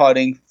 8th in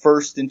putting,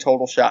 1st in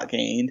total shot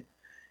gained.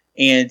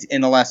 And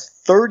in the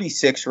last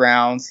 36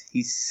 rounds,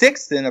 he's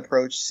 6th in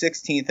approach,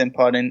 16th in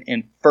putting,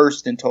 and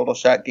 1st in total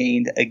shot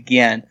gained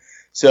again.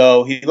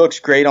 So he looks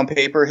great on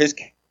paper. His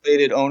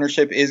calculated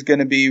ownership is going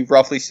to be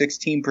roughly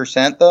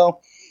 16%,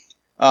 though.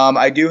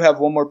 I do have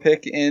one more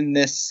pick in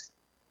this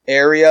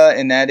area,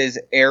 and that is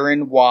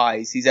Aaron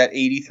Wise. He's at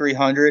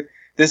 8,300.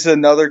 This is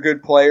another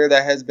good player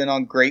that has been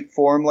on great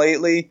form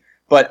lately,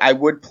 but I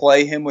would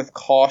play him with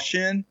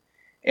caution.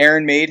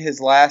 Aaron made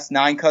his last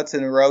 9 cuts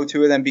in a row,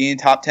 2 of them being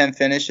top 10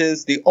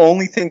 finishes. The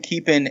only thing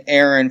keeping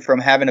Aaron from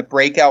having a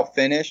breakout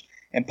finish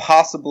and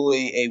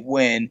possibly a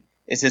win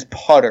is his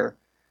putter.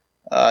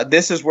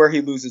 This is where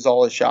he loses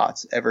all his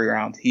shots every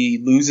round. He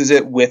loses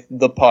it with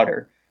the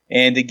putter.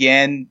 And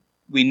again,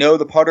 we know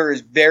the putter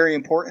is very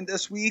important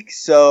this week.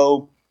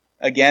 So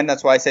again,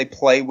 that's why I say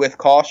play with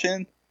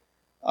caution.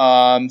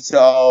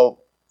 So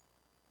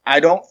I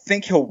don't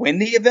think he'll win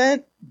the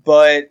event,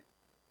 but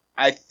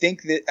I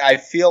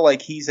feel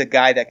like he's a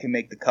guy that can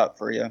make the cut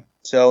for you.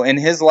 So in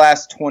his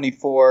last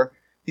 24,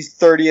 he's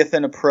 30th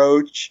in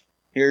approach.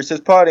 Here's his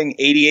putting,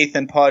 88th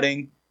in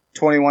putting,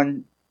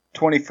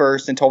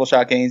 21st in total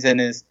shot gains. In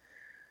his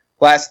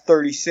last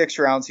 36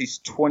 rounds, he's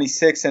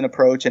 26th in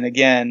approach. And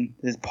again,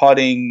 his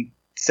putting,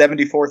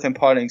 74th in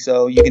putting.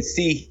 So you can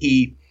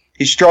see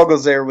he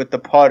struggles there with the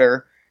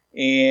putter.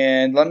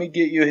 And let me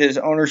get you his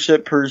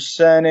ownership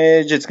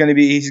percentage. He's going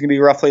to be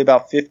roughly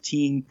about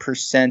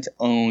 15%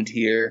 owned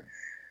here.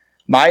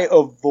 My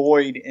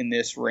avoid in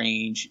this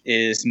range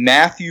is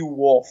Matthew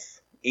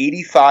Wolf,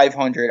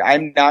 8,500.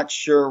 I'm not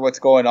sure what's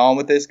going on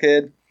with this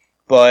kid,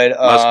 but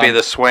must be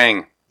the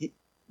swing.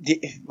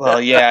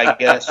 Well, yeah, I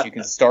guess you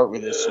can start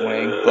with his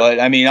swing, but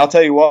I mean, I'll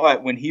tell you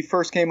what. When he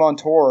first came on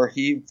tour,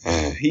 he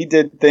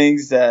did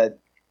things that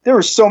there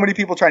were so many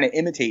people trying to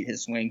imitate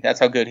his swing. That's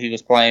how good he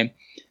was playing.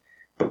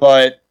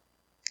 But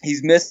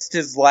he's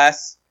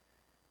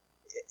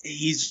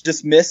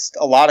just missed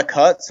a lot of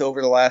cuts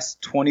over the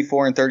last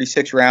 24 and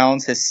 36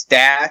 rounds. His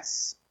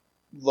stats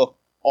look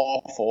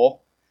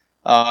awful.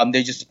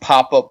 They just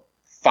pop up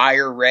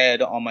fire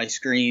red on my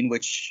screen,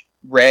 which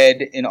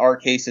red in our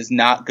case is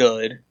not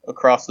good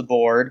across the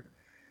board.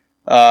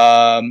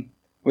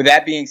 With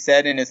that being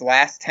said, in his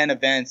last 10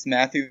 events,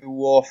 Matthew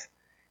Wolf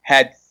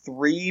had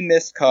 3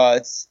 missed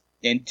cuts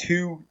and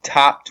 2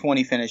 top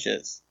 20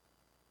 finishes.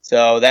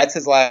 So that's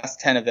his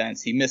last 10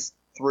 events. He missed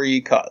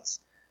 3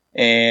 cuts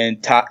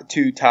and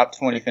 2 top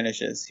 20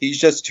 finishes. He's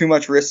just too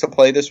much risk to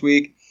play this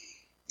week.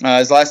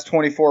 His last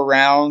 24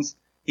 rounds,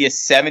 he is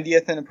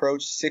 70th in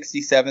approach,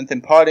 67th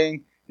in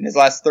putting. In his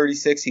last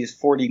 36, he is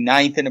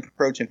 49th in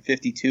approach and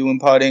 52 in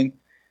putting.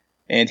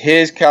 And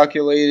his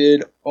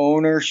calculated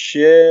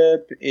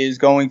ownership is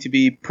going to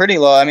be pretty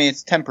low. I mean,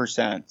 it's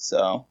 10%.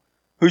 So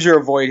who's your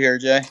avoid here,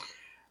 Jay?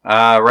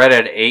 Right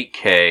at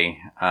 8K,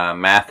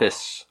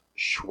 Mathis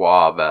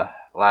Schwab.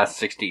 Last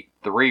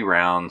 63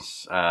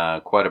 rounds,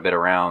 quite a bit of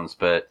rounds,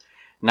 but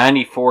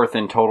 94th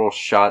in total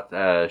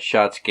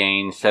shots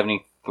gained,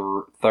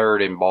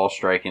 73rd in ball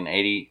striking,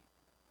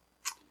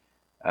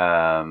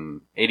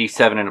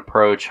 87 in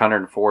approach,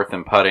 104th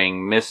in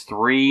putting. Missed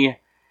 3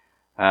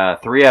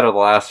 out of the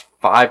last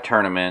 5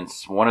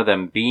 tournaments, one of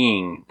them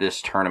being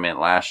this tournament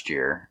last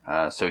year.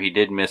 So he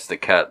did miss the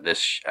cut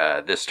this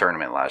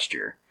tournament last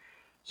year.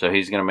 So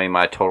he's going to make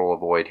my total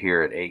avoid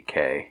here at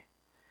 8K.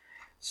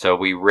 So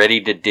we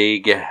ready to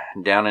dig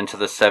down into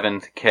the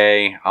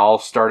 7K. I'll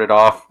start it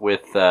off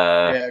with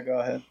go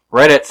ahead.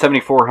 Right at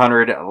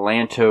 7,400,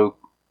 Lanto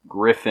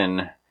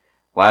Griffin.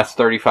 Last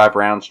 35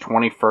 rounds,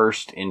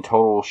 21st in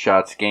total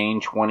shots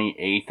gained,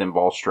 28th in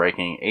ball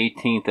striking,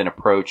 18th in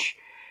approach,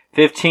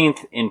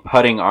 15th in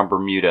putting on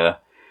Bermuda.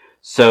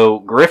 So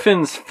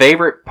Griffin's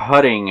favorite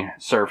putting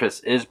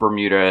surface is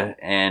Bermuda,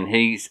 and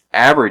he's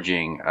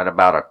averaging at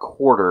about a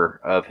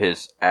quarter of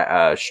his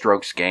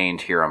strokes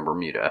gained here on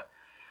Bermuda.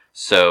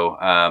 So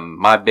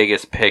my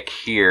biggest pick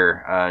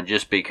here,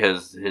 just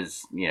because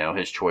his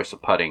choice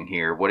of putting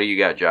here. What do you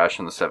got, Josh,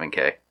 in the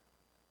 7K?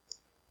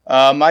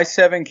 My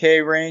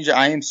 7K range,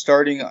 I am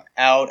starting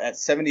out at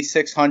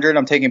 7,600.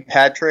 I'm taking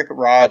Patrick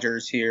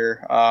Rogers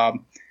here.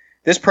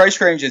 This price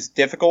range is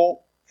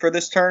difficult for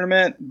this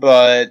tournament,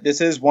 but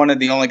this is one of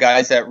the only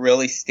guys that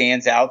really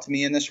stands out to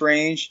me in this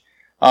range.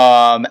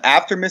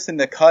 After missing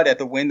the cut at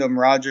the Wyndham,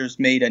 Rogers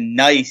made a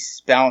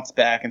nice bounce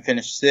back and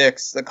finished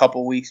 6th a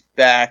couple weeks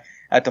back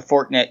at the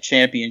Fortinet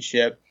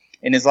Championship.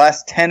 In his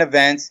last 10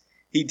 events,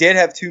 he did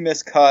have 2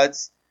 missed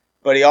cuts,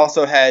 but he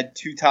also had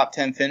 2 top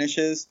 10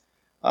 finishes.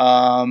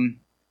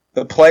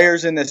 The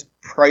players in this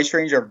price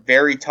range are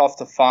very tough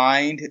to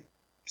find.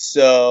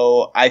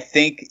 So I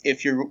think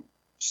if you're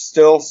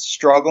still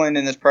struggling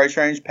in this price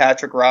range,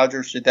 Patrick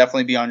Rogers should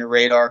definitely be on your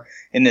radar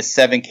in this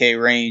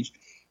 7K range.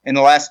 In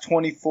the last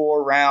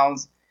 24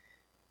 rounds,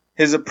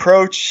 his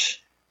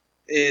approach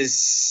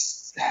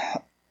is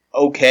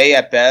okay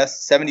at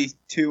best.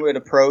 72 at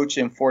approach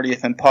and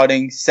 40th in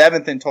putting.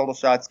 7th in total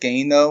shots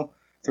gained, though,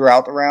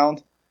 throughout the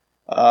round.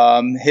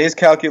 His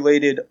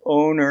calculated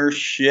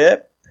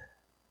ownership,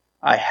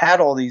 I had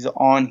all these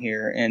on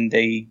here, and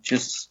they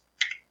just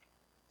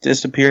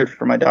disappeared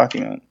from my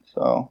document.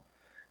 So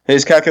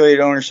his calculated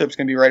ownership is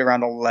going to be right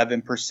around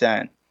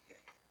 11%.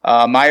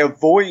 My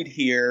avoid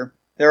here,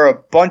 there are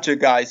a bunch of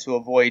guys to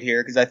avoid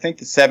here because I think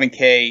the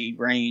 7K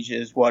range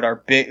is what our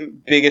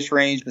biggest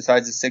range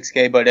besides the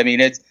 6K. But, I mean,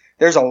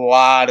 there's a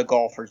lot of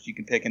golfers you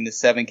can pick in the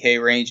 7K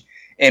range.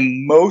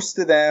 And most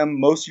of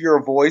your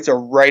avoids are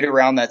right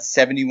around that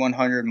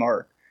 7,100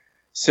 mark.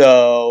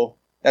 So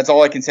that's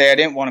all I can say. I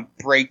didn't want to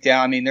break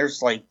down. I mean,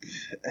 there's like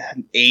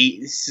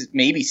 8,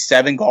 maybe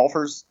 7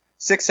 golfers,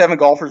 6, 7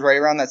 golfers right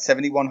around that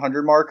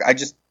 7,100 mark. I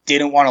just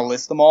didn't want to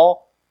list them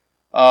all.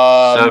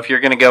 So if you're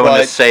going to go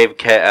into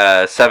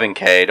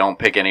 7K, don't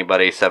pick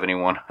anybody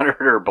 7,100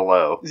 or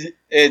below.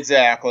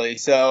 Exactly.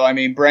 So, I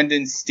mean,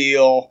 Brendan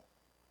Steele,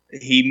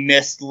 he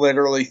missed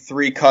literally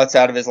 3 cuts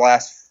out of his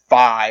last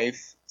 5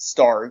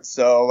 starts.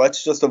 So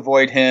let's just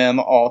avoid him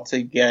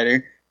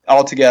altogether.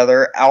 Alfie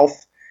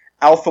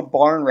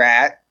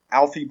Barnrat,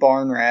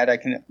 I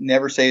can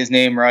never say his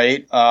name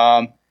right.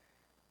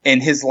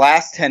 In his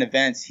last 10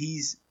 events,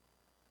 he's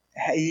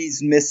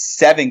missed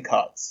 7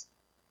 cuts.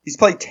 He's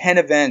played 10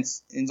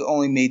 events and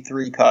only made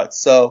 3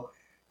 cuts. So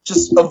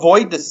just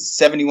avoid the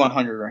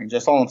 7,100 range.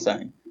 That's all I'm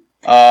saying.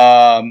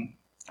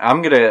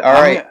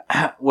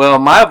 Well,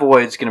 my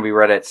avoid's gonna be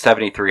right at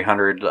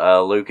 7,300.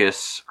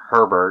 Lucas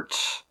Herbert.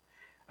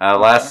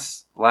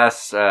 Last.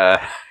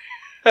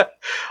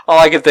 All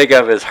I can think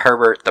of is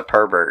Herbert the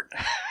pervert.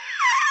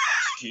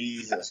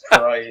 Jesus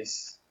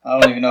Christ. I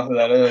don't even know who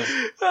that is.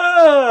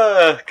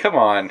 Come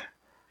on.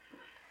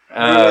 Who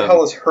the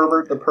hell is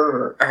Herbert the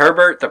Pervert?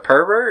 Herbert the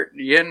Pervert?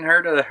 You hadn't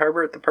heard of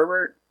Herbert the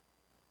Pervert?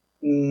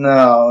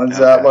 No. Is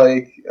that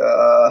like,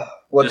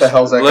 what the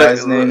hell's that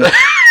guy's name?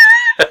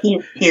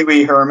 Pee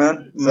Wee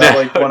Herman? Is that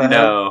like one of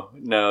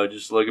him? No.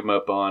 Just look him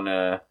up on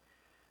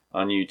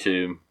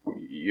YouTube.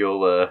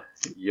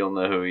 You'll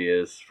know who he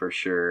is for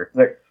sure.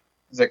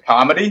 Is it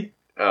comedy?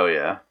 Oh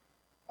yeah.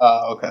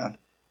 Oh, okay.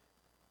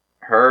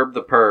 Herb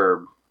the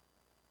Perb.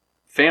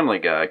 Family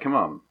Guy. Come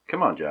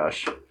on,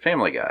 Josh.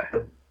 Family Guy.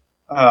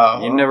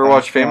 Oh, you never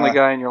watched Family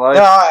Guy in your life?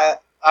 No,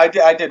 I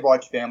did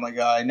watch Family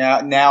Guy.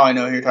 Now I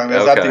know who you're talking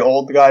about. Is that the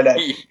old guy that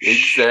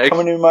exactly.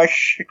 coming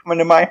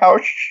into my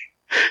house?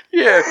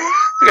 Yeah,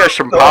 I got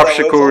some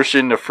popsicles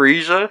in the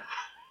freezer.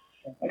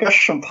 I got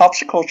some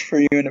popsicles for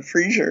you in the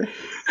freezer.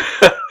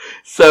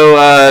 So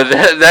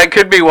that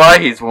could be why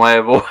he's my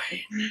boy.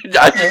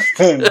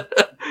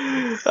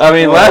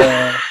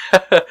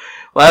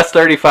 Last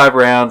 35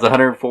 rounds,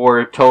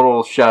 104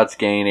 total shots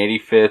gained,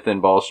 85th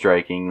in ball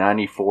striking,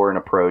 94 in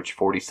approach,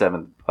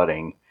 47th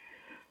putting.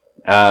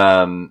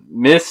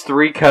 Missed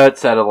 3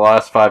 cuts out of the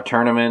last 5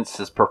 tournaments.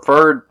 His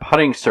preferred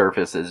putting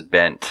surface is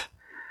bent.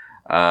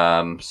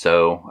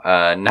 So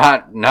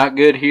not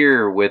good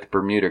here with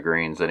Bermuda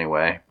greens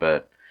anyway,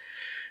 but.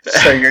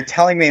 So you're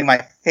telling me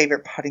my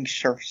favorite putting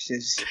surface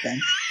is bent?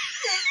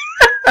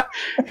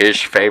 His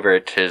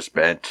favorite is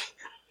bent.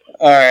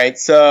 Alright,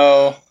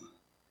 so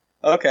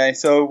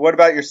what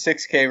about your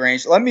 6K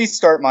range? Let me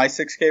start my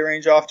 6K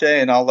range off,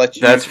 Jay, and I'll let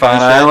you. That's fine.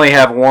 I only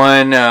have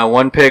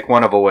one pick,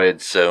 one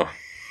avoid, so.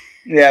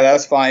 Yeah,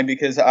 that's fine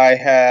because I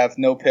have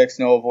no picks,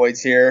 no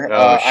avoids here.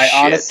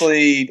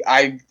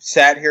 I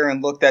sat here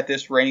and looked at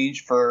this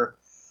range for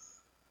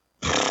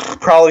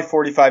probably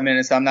 45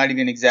 minutes. I'm not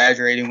even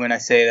exaggerating when I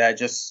say that.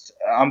 Just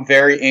I'm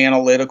very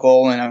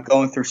analytical and I'm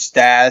going through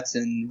stats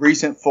and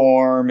recent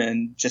form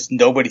and just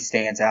nobody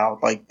stands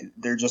out. Like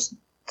they're just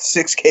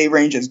 6K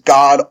range is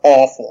god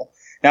awful.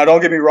 Now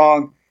don't get me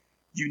wrong,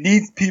 you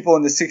need people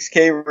in the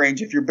 6K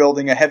range if you're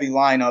building a heavy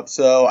lineup.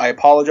 So I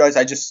apologize.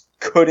 I just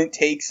couldn't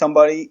take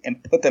somebody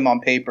and put them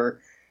on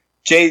paper.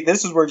 Jay,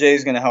 this is where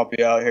Jay's going to help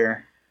you out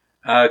here.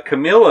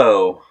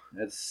 Camilo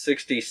at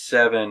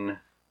 6,700.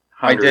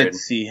 I did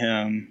see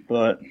him,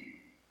 but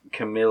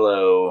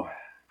Camilo,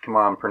 come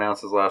on, pronounce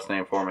his last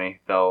name for me.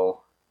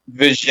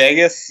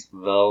 Villegas.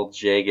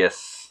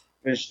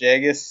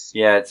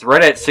 Yeah, it's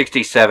right at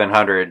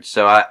 6,700.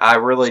 So I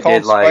really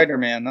did like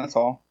Spider-Man. That's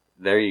all.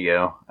 There you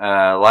go.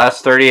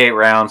 Last 38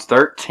 rounds,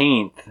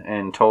 13th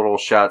in total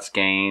shots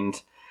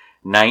gained,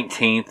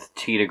 19th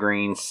tee to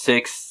green,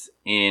 6th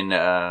in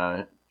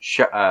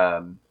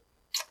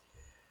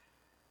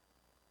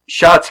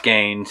shots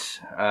gained,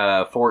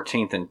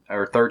 14th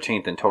or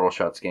 13th in total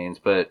shots gained,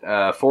 but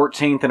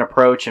 14th in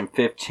approach and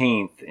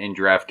 15th in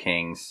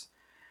DraftKings.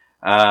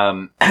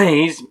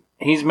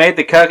 He's made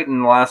the cut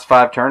in the last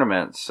 5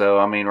 tournaments. So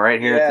I mean,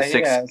 right here at the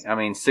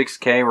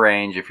 6K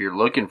range, if you're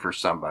looking for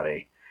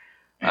somebody.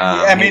 He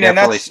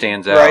definitely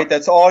stands out. Right,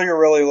 that's all you're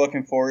really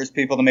looking for is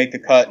people to make the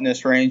cut in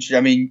this range.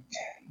 I mean,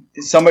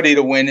 somebody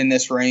to win in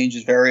this range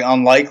is very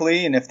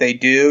unlikely, and if they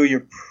do,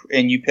 you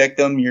pick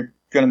them, you're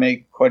going to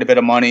make quite a bit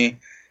of money.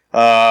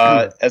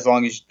 As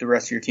long as the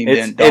rest of your team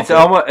didn't.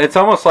 It's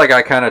almost like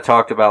I kind of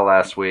talked about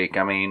last week.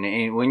 I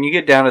mean, when you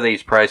get down to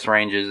these price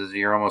ranges,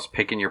 you're almost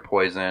picking your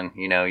poison.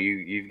 You know,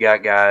 you've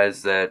got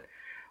guys that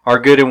are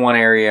good in one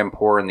area and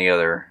poor in the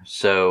other.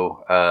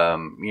 So,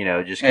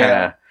 just kind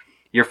of.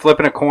 You're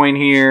flipping a coin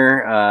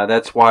here.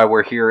 That's why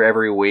we're here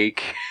every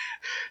week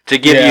to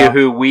give you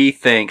who we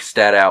think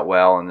stat out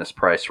well in this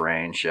price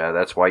range.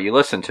 That's why you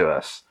listen to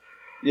us.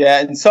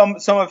 Yeah, and some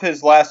of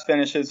his last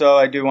finishes, though,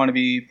 I do want to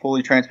be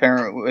fully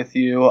transparent with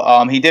you.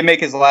 He did make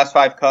his last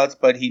 5 cuts,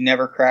 but he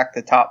never cracked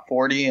the top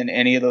 40 in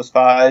any of those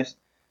 5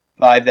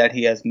 that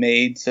he has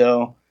made.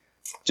 So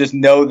just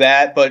know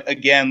that. But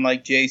again,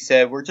 like Jay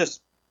said,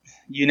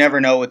 you never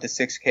know with the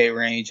 6K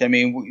range. I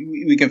mean,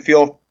 we can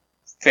feel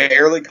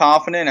fairly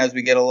confident as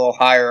we get a little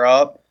higher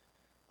up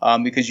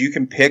because you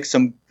can pick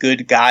some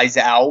good guys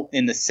out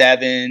in the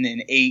 7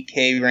 and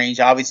 8K range.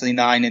 Obviously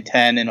 9 and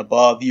 10 and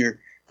above, you're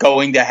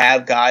going to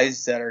have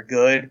guys that are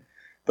good,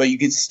 but you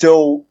can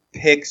still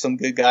pick some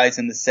good guys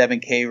in the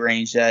 7K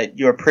range that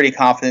you're pretty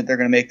confident they're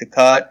going to make the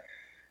cut.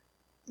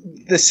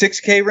 The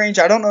 6K range,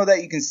 I don't know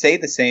that you can say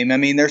the same. I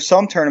mean, there's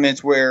some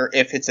tournaments where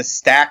if it's a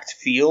stacked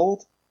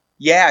field,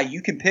 yeah,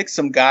 you can pick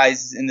some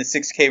guys in the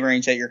 6K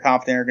range that you're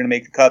confident are going to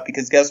make the cut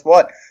because guess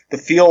what? The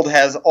field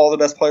has all the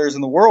best players in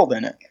the world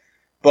in it.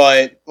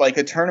 But like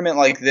a tournament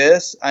like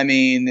this, I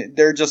mean,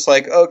 they're just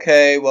like,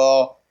 okay,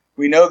 well,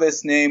 we know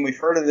this name, we've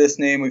heard of this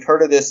name, we've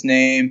heard of this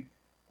name.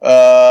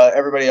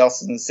 Everybody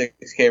else is in the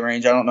 6K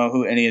range. I don't know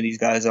who any of these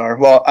guys are.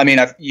 Well, I mean,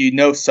 you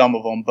know some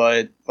of them,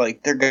 but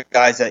like they're good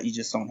guys that you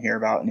just don't hear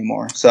about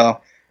anymore. So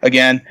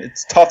again,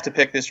 it's tough to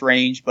pick this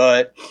range,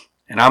 but.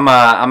 And I'm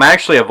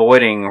actually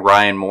avoiding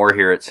Ryan Moore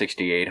here at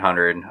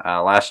 6,800.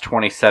 Last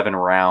 27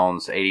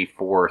 rounds,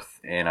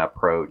 84th in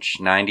approach,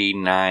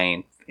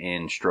 99th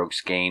in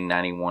strokes gained,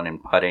 91 in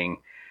putting.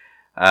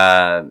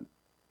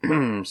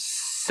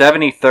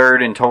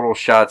 73rd in total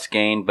shots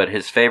gained, but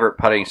his favorite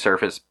putting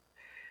surface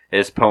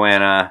is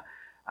Poana.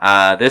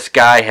 This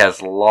guy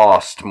has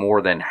lost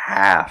more than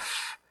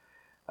half,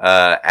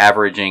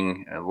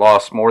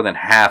 lost more than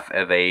half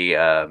of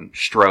a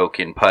stroke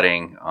in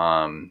putting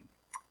on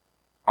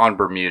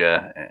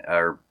Bermuda,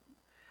 or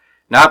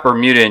not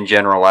Bermuda in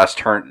general. Last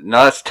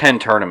 10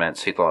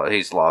 tournaments,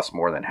 he's lost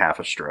more than half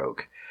a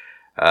stroke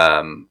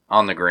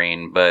on the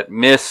green, but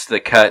missed the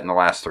cut in the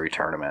last 3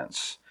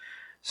 tournaments.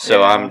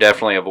 So yeah. I'm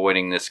definitely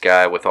avoiding this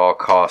guy with all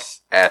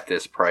costs at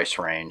this price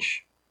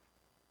range.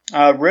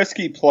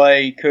 Risky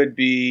play could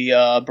be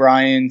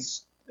Brian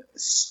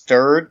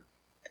Sturd.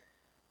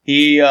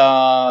 He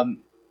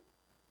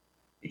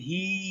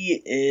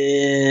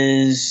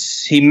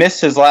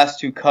missed his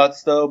last 2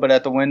 cuts though, but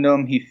at the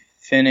Wyndham he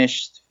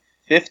finished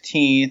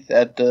 15th.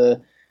 At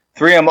the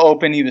 3M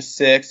Open he was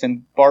 6th,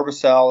 and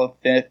Barbasol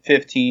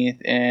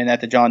 15th, and at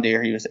the John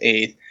Deere he was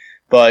 8th.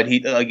 But he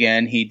did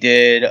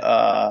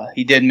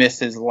miss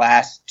his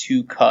last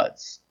 2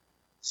 cuts.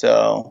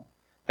 So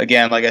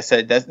again, like I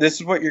said, this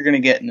is what you're going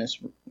to get in this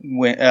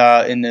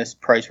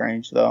price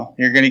range, though.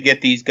 You're going to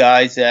get these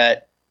guys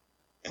that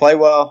play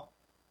well,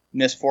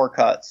 miss 4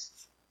 cuts,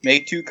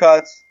 make 2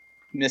 cuts,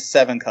 miss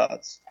 7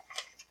 cuts,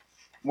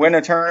 win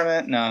a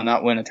tournament. No,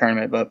 not win a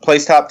tournament, but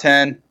place top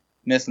 10,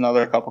 miss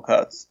another couple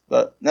cuts.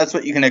 But that's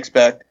what you can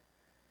expect.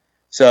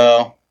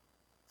 So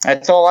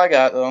that's all I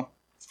got, though.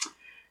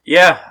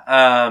 Yeah.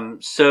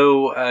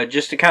 So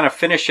just to kind of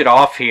finish it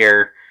off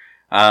here,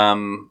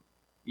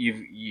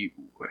 you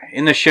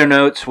in the show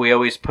notes we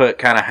always put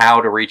kind of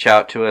how to reach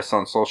out to us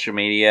on social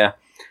media.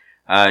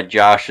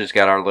 Josh has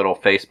got our little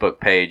Facebook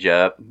page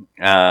up.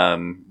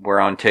 We're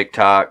on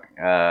TikTok,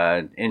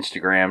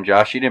 Instagram.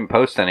 Josh, you didn't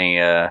post any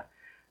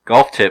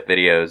golf tip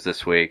videos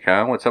this week,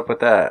 huh? What's up with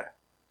that?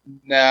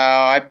 No,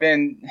 I've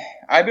been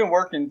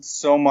working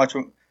so much.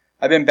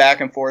 I've been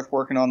back and forth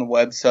working on the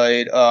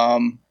website.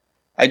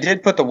 I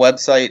did put the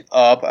website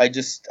up. I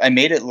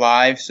made it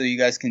live so you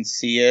guys can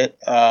see it.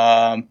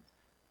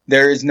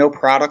 There is no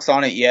products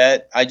on it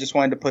yet. I just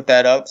wanted to put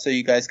that up so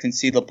you guys can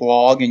see the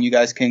blog and you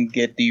guys can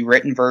get the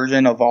written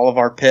version of all of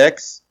our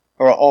picks,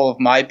 or all of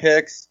my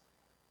picks.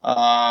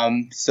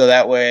 So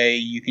that way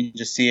you can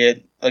just see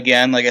it.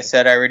 Again, like I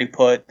said, I already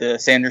put the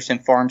Sanderson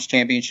Farms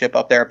Championship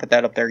up there. I put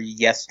that up there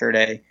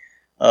yesterday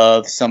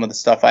of some of the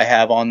stuff I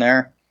have on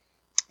there.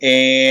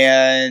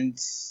 And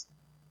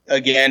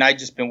again, I've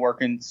just been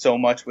working so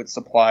much with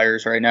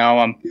suppliers right now.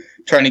 I'm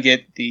trying to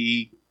get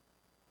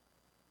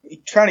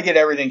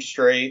everything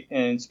straight.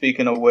 And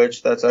speaking of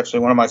which, that's actually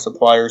one of my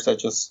suppliers that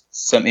just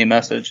sent me a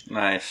message.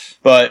 Nice.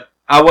 But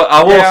I will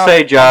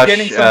say, Josh,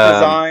 getting some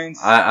designs.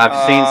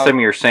 I've seen some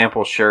of your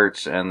sample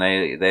shirts, and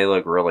they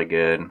look really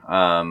good.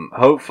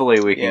 Hopefully,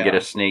 we can get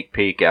a sneak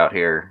peek out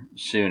here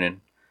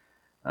soon.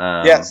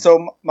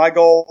 So my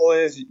goal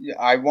is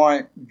I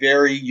want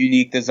very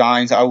unique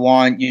designs. I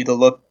want you to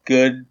look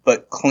good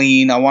but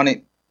clean. I want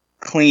it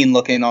clean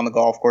looking on the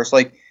golf course.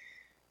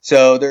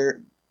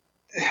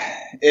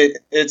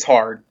 It's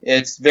hard.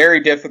 It's very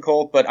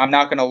difficult, but I'm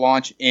not going to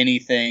launch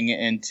anything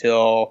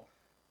until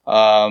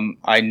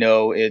I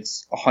know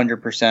it's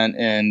 100%,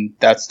 and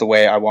that's the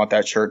way I want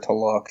that shirt to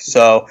look.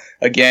 So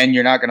again,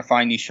 you're not going to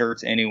find these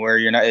shirts anywhere.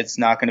 It's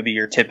not going to be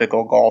your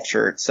typical golf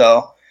shirt.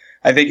 So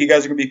I think you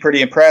guys are going to be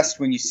pretty impressed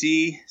when you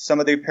see some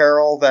of the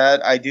apparel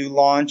that I do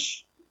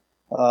launch.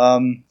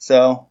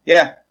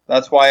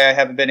 That's why I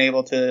haven't been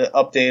able to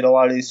update a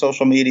lot of these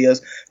social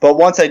medias. But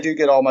once I do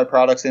get all my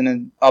products in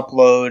and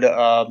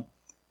upload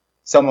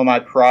some of my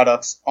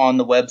products on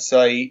the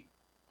website,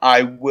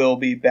 I will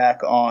be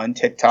back on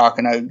TikTok.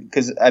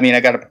 Because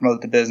I got to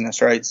promote the business,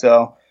 right?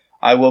 So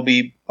I will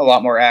be a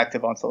lot more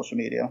active on social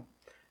media.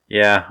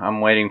 Yeah,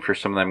 I'm waiting for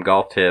some of them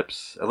golf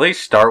tips. At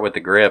least start with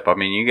the grip.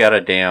 You got a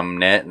damn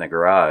net in the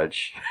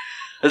garage.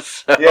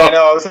 So,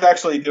 I was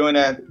actually doing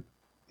that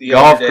the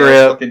golf other day.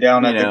 Grip. Looking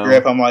down at the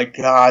grip, I'm like,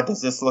 God,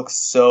 does this look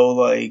so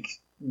like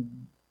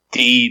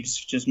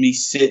Deebs? Just me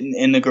sitting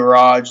in the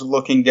garage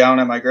looking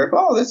down at my grip.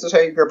 Oh, this is how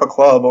you grip a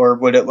club, or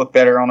would it look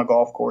better on a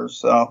golf course?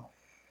 So,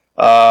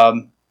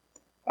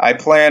 I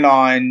plan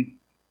on.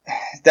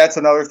 That's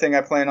another thing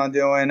I plan on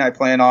doing. I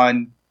plan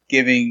on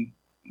giving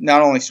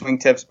not only swing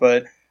tips,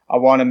 but I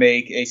want to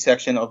make a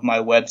section of my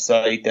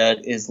website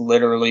that is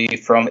literally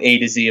from A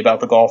to Z about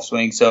the golf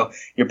swing. So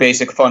your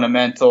basic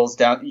fundamentals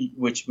down,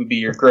 which would be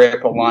your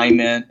grip,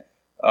 alignment,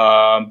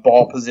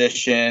 ball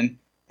position.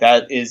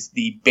 That is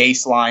the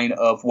baseline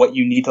of what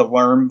you need to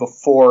learn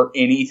before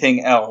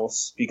anything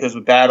else. Because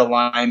with bad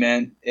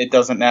alignment, it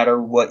doesn't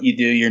matter what you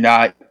do. You're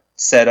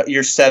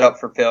set up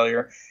for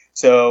failure.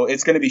 So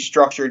it's going to be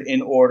structured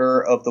in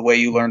order of the way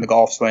you learn the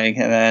golf swing.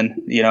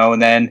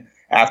 And then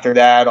after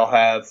that, I'll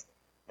have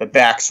the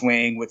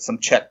backswing with some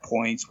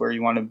checkpoints where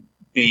you want to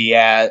be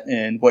at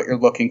and what you're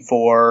looking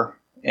for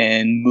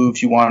and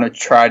moves you want to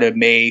try to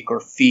make or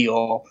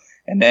feel.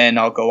 And then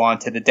I'll go on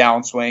to the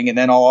downswing. And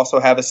then I'll also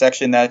have a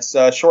section that's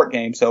short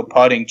game. So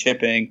putting,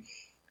 chipping,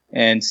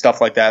 and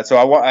stuff like that. So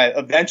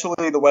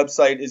eventually the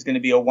website is going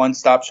to be a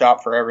one-stop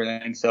shop for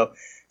everything. So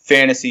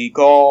fantasy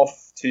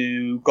golf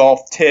to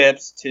golf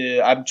tips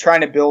to I'm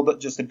trying to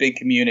build just a big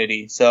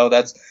community. So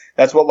that's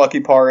what Lucky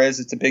Par is.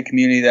 It's a big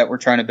community that we're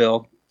trying to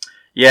build.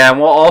 Yeah, and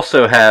we'll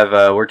also have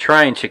we're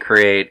trying to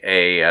create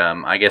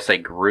a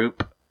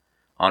group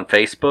on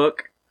Facebook,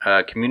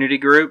 community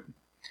group.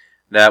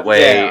 That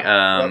way,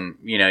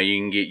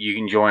 you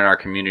can join our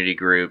community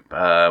group.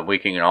 We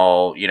can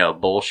all,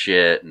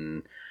 bullshit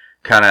and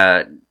kind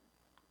of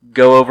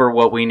go over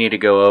what we need to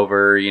go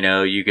over.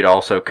 You could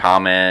also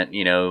comment,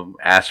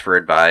 ask for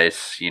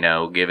advice,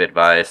 give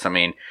advice. I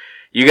mean,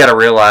 you got to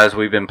realize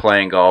we've been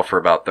playing golf for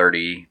about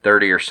 30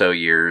 or so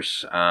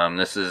years.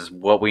 This is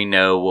what we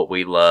know, what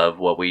we love,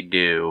 what we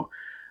do.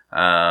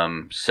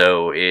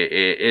 So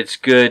it's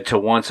good to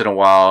once in a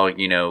while,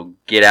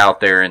 get out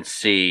there and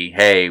see,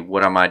 hey,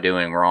 what am I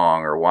doing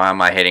wrong? Or why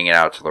am I hitting it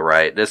out to the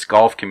right? This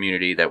golf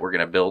community that we're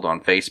going to build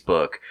on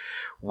Facebook,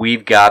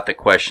 we've got the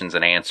questions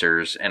and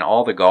answers, and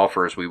all the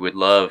golfers, we would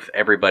love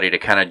everybody to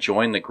kind of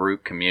join the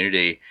group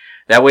community.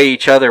 That way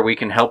we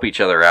can help each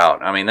other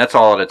out. I mean, that's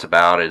all that it's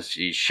about, is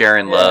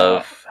sharing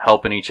love,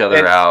 helping each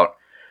other out.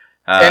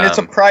 And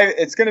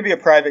it's going to be a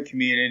private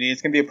community.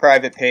 It's going to be a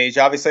private page.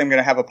 Obviously, I'm going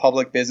to have a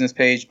public business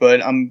page,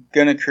 but I'm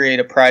going to create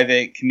a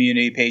private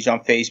community page on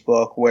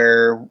Facebook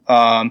where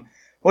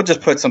we'll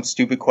just put some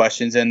stupid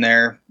questions in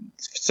there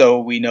so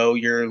we know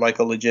you're like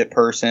a legit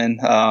person.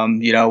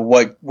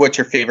 What's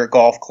your favorite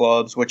golf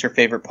clubs? What's your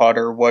favorite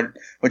putter? What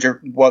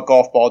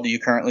golf ball do you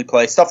currently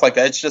play? Stuff like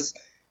that. It's just,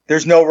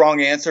 there's no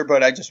wrong answer,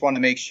 but I just want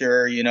to make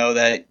sure,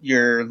 that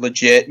you're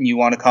legit and you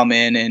want to come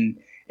in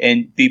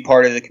and be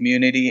part of the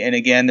community. And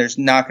again, there's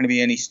not going to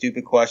be any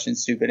stupid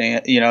questions,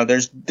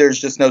 there's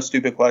just no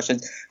stupid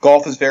questions.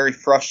 Golf is very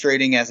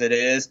frustrating as it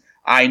is.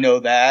 I know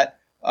that.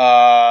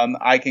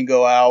 I can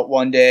go out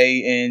one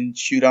day and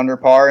shoot under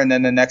par, and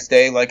then the next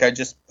day, like I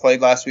just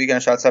played last week and I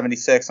shot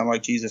 76. I'm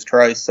like, Jesus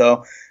Christ.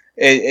 So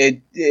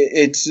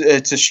it's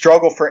a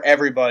struggle for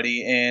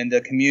everybody, and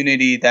a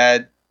community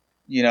that,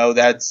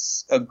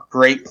 that's a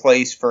great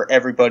place for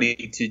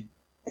everybody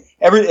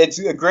it's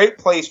a great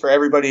place for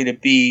everybody to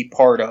be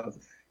part of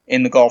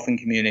in the golfing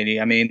community.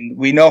 I mean,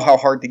 we know how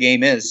hard the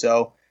game is,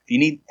 so if you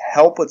need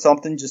help with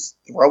something, just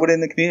throw it in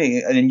the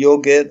community, and you'll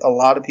get a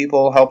lot of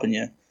people helping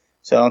you.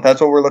 So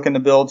that's what we're looking to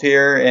build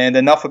here. And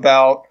enough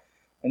about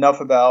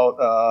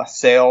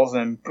sales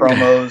and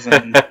promos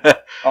and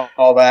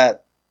all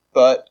that.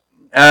 But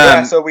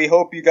so we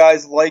hope you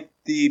guys like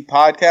the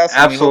podcast.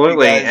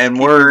 Absolutely, and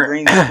we're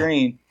green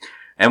screen.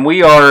 And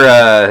we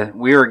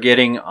are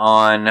getting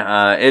on,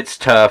 it's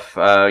tough,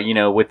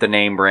 with the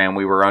name brand.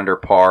 We were under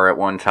par at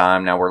one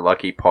time. Now we're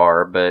Lucky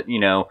Par, but,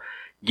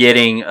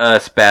 getting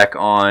us back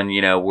on,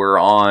 we're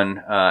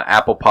on,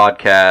 Apple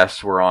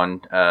Podcasts, we're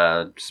on,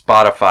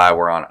 Spotify,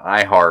 we're on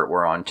iHeart,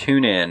 we're on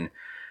TuneIn,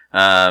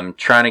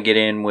 trying to get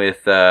in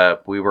with,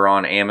 we were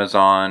on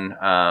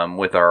Amazon,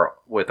 with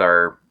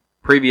our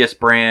previous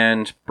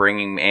brand,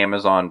 bringing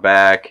Amazon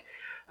back.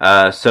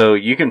 So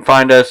you can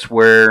find us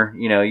where,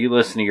 you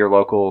listen to your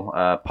local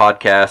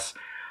podcasts.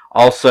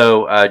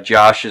 Also,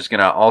 Josh is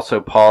going to also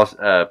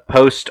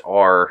post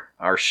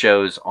our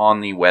shows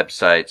on the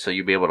website, so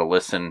you'll be able to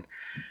listen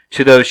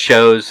to those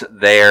shows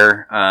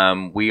there.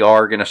 We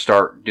are going to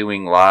start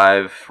doing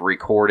live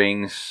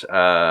recordings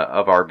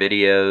of our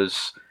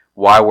videos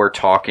while we're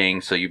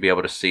talking, so you'll be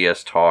able to see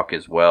us talk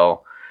as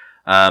well.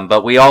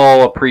 But we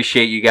all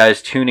appreciate you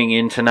guys tuning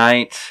in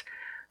tonight.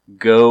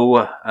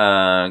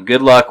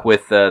 Good luck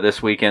with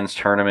this weekend's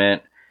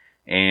tournament,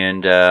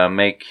 and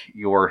make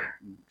your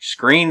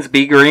screens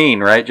be green,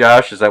 right,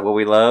 Josh? Is that what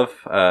we love?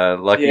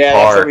 Lucky Par.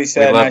 That's what we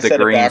said. We love I the said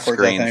green it backwards,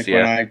 screens. I think,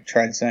 when I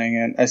tried saying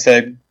it. I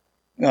said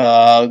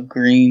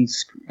green,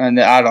 and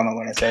I don't know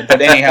what I said,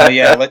 but anyhow,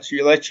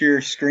 let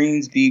your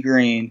screens be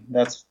green.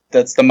 That's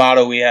the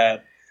motto we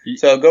have.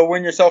 So go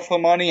win yourself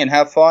some money and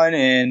have fun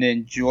and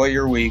enjoy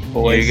your week,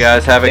 boys. You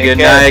guys have a good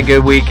night,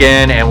 good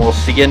weekend, and we'll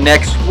see you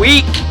next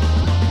week.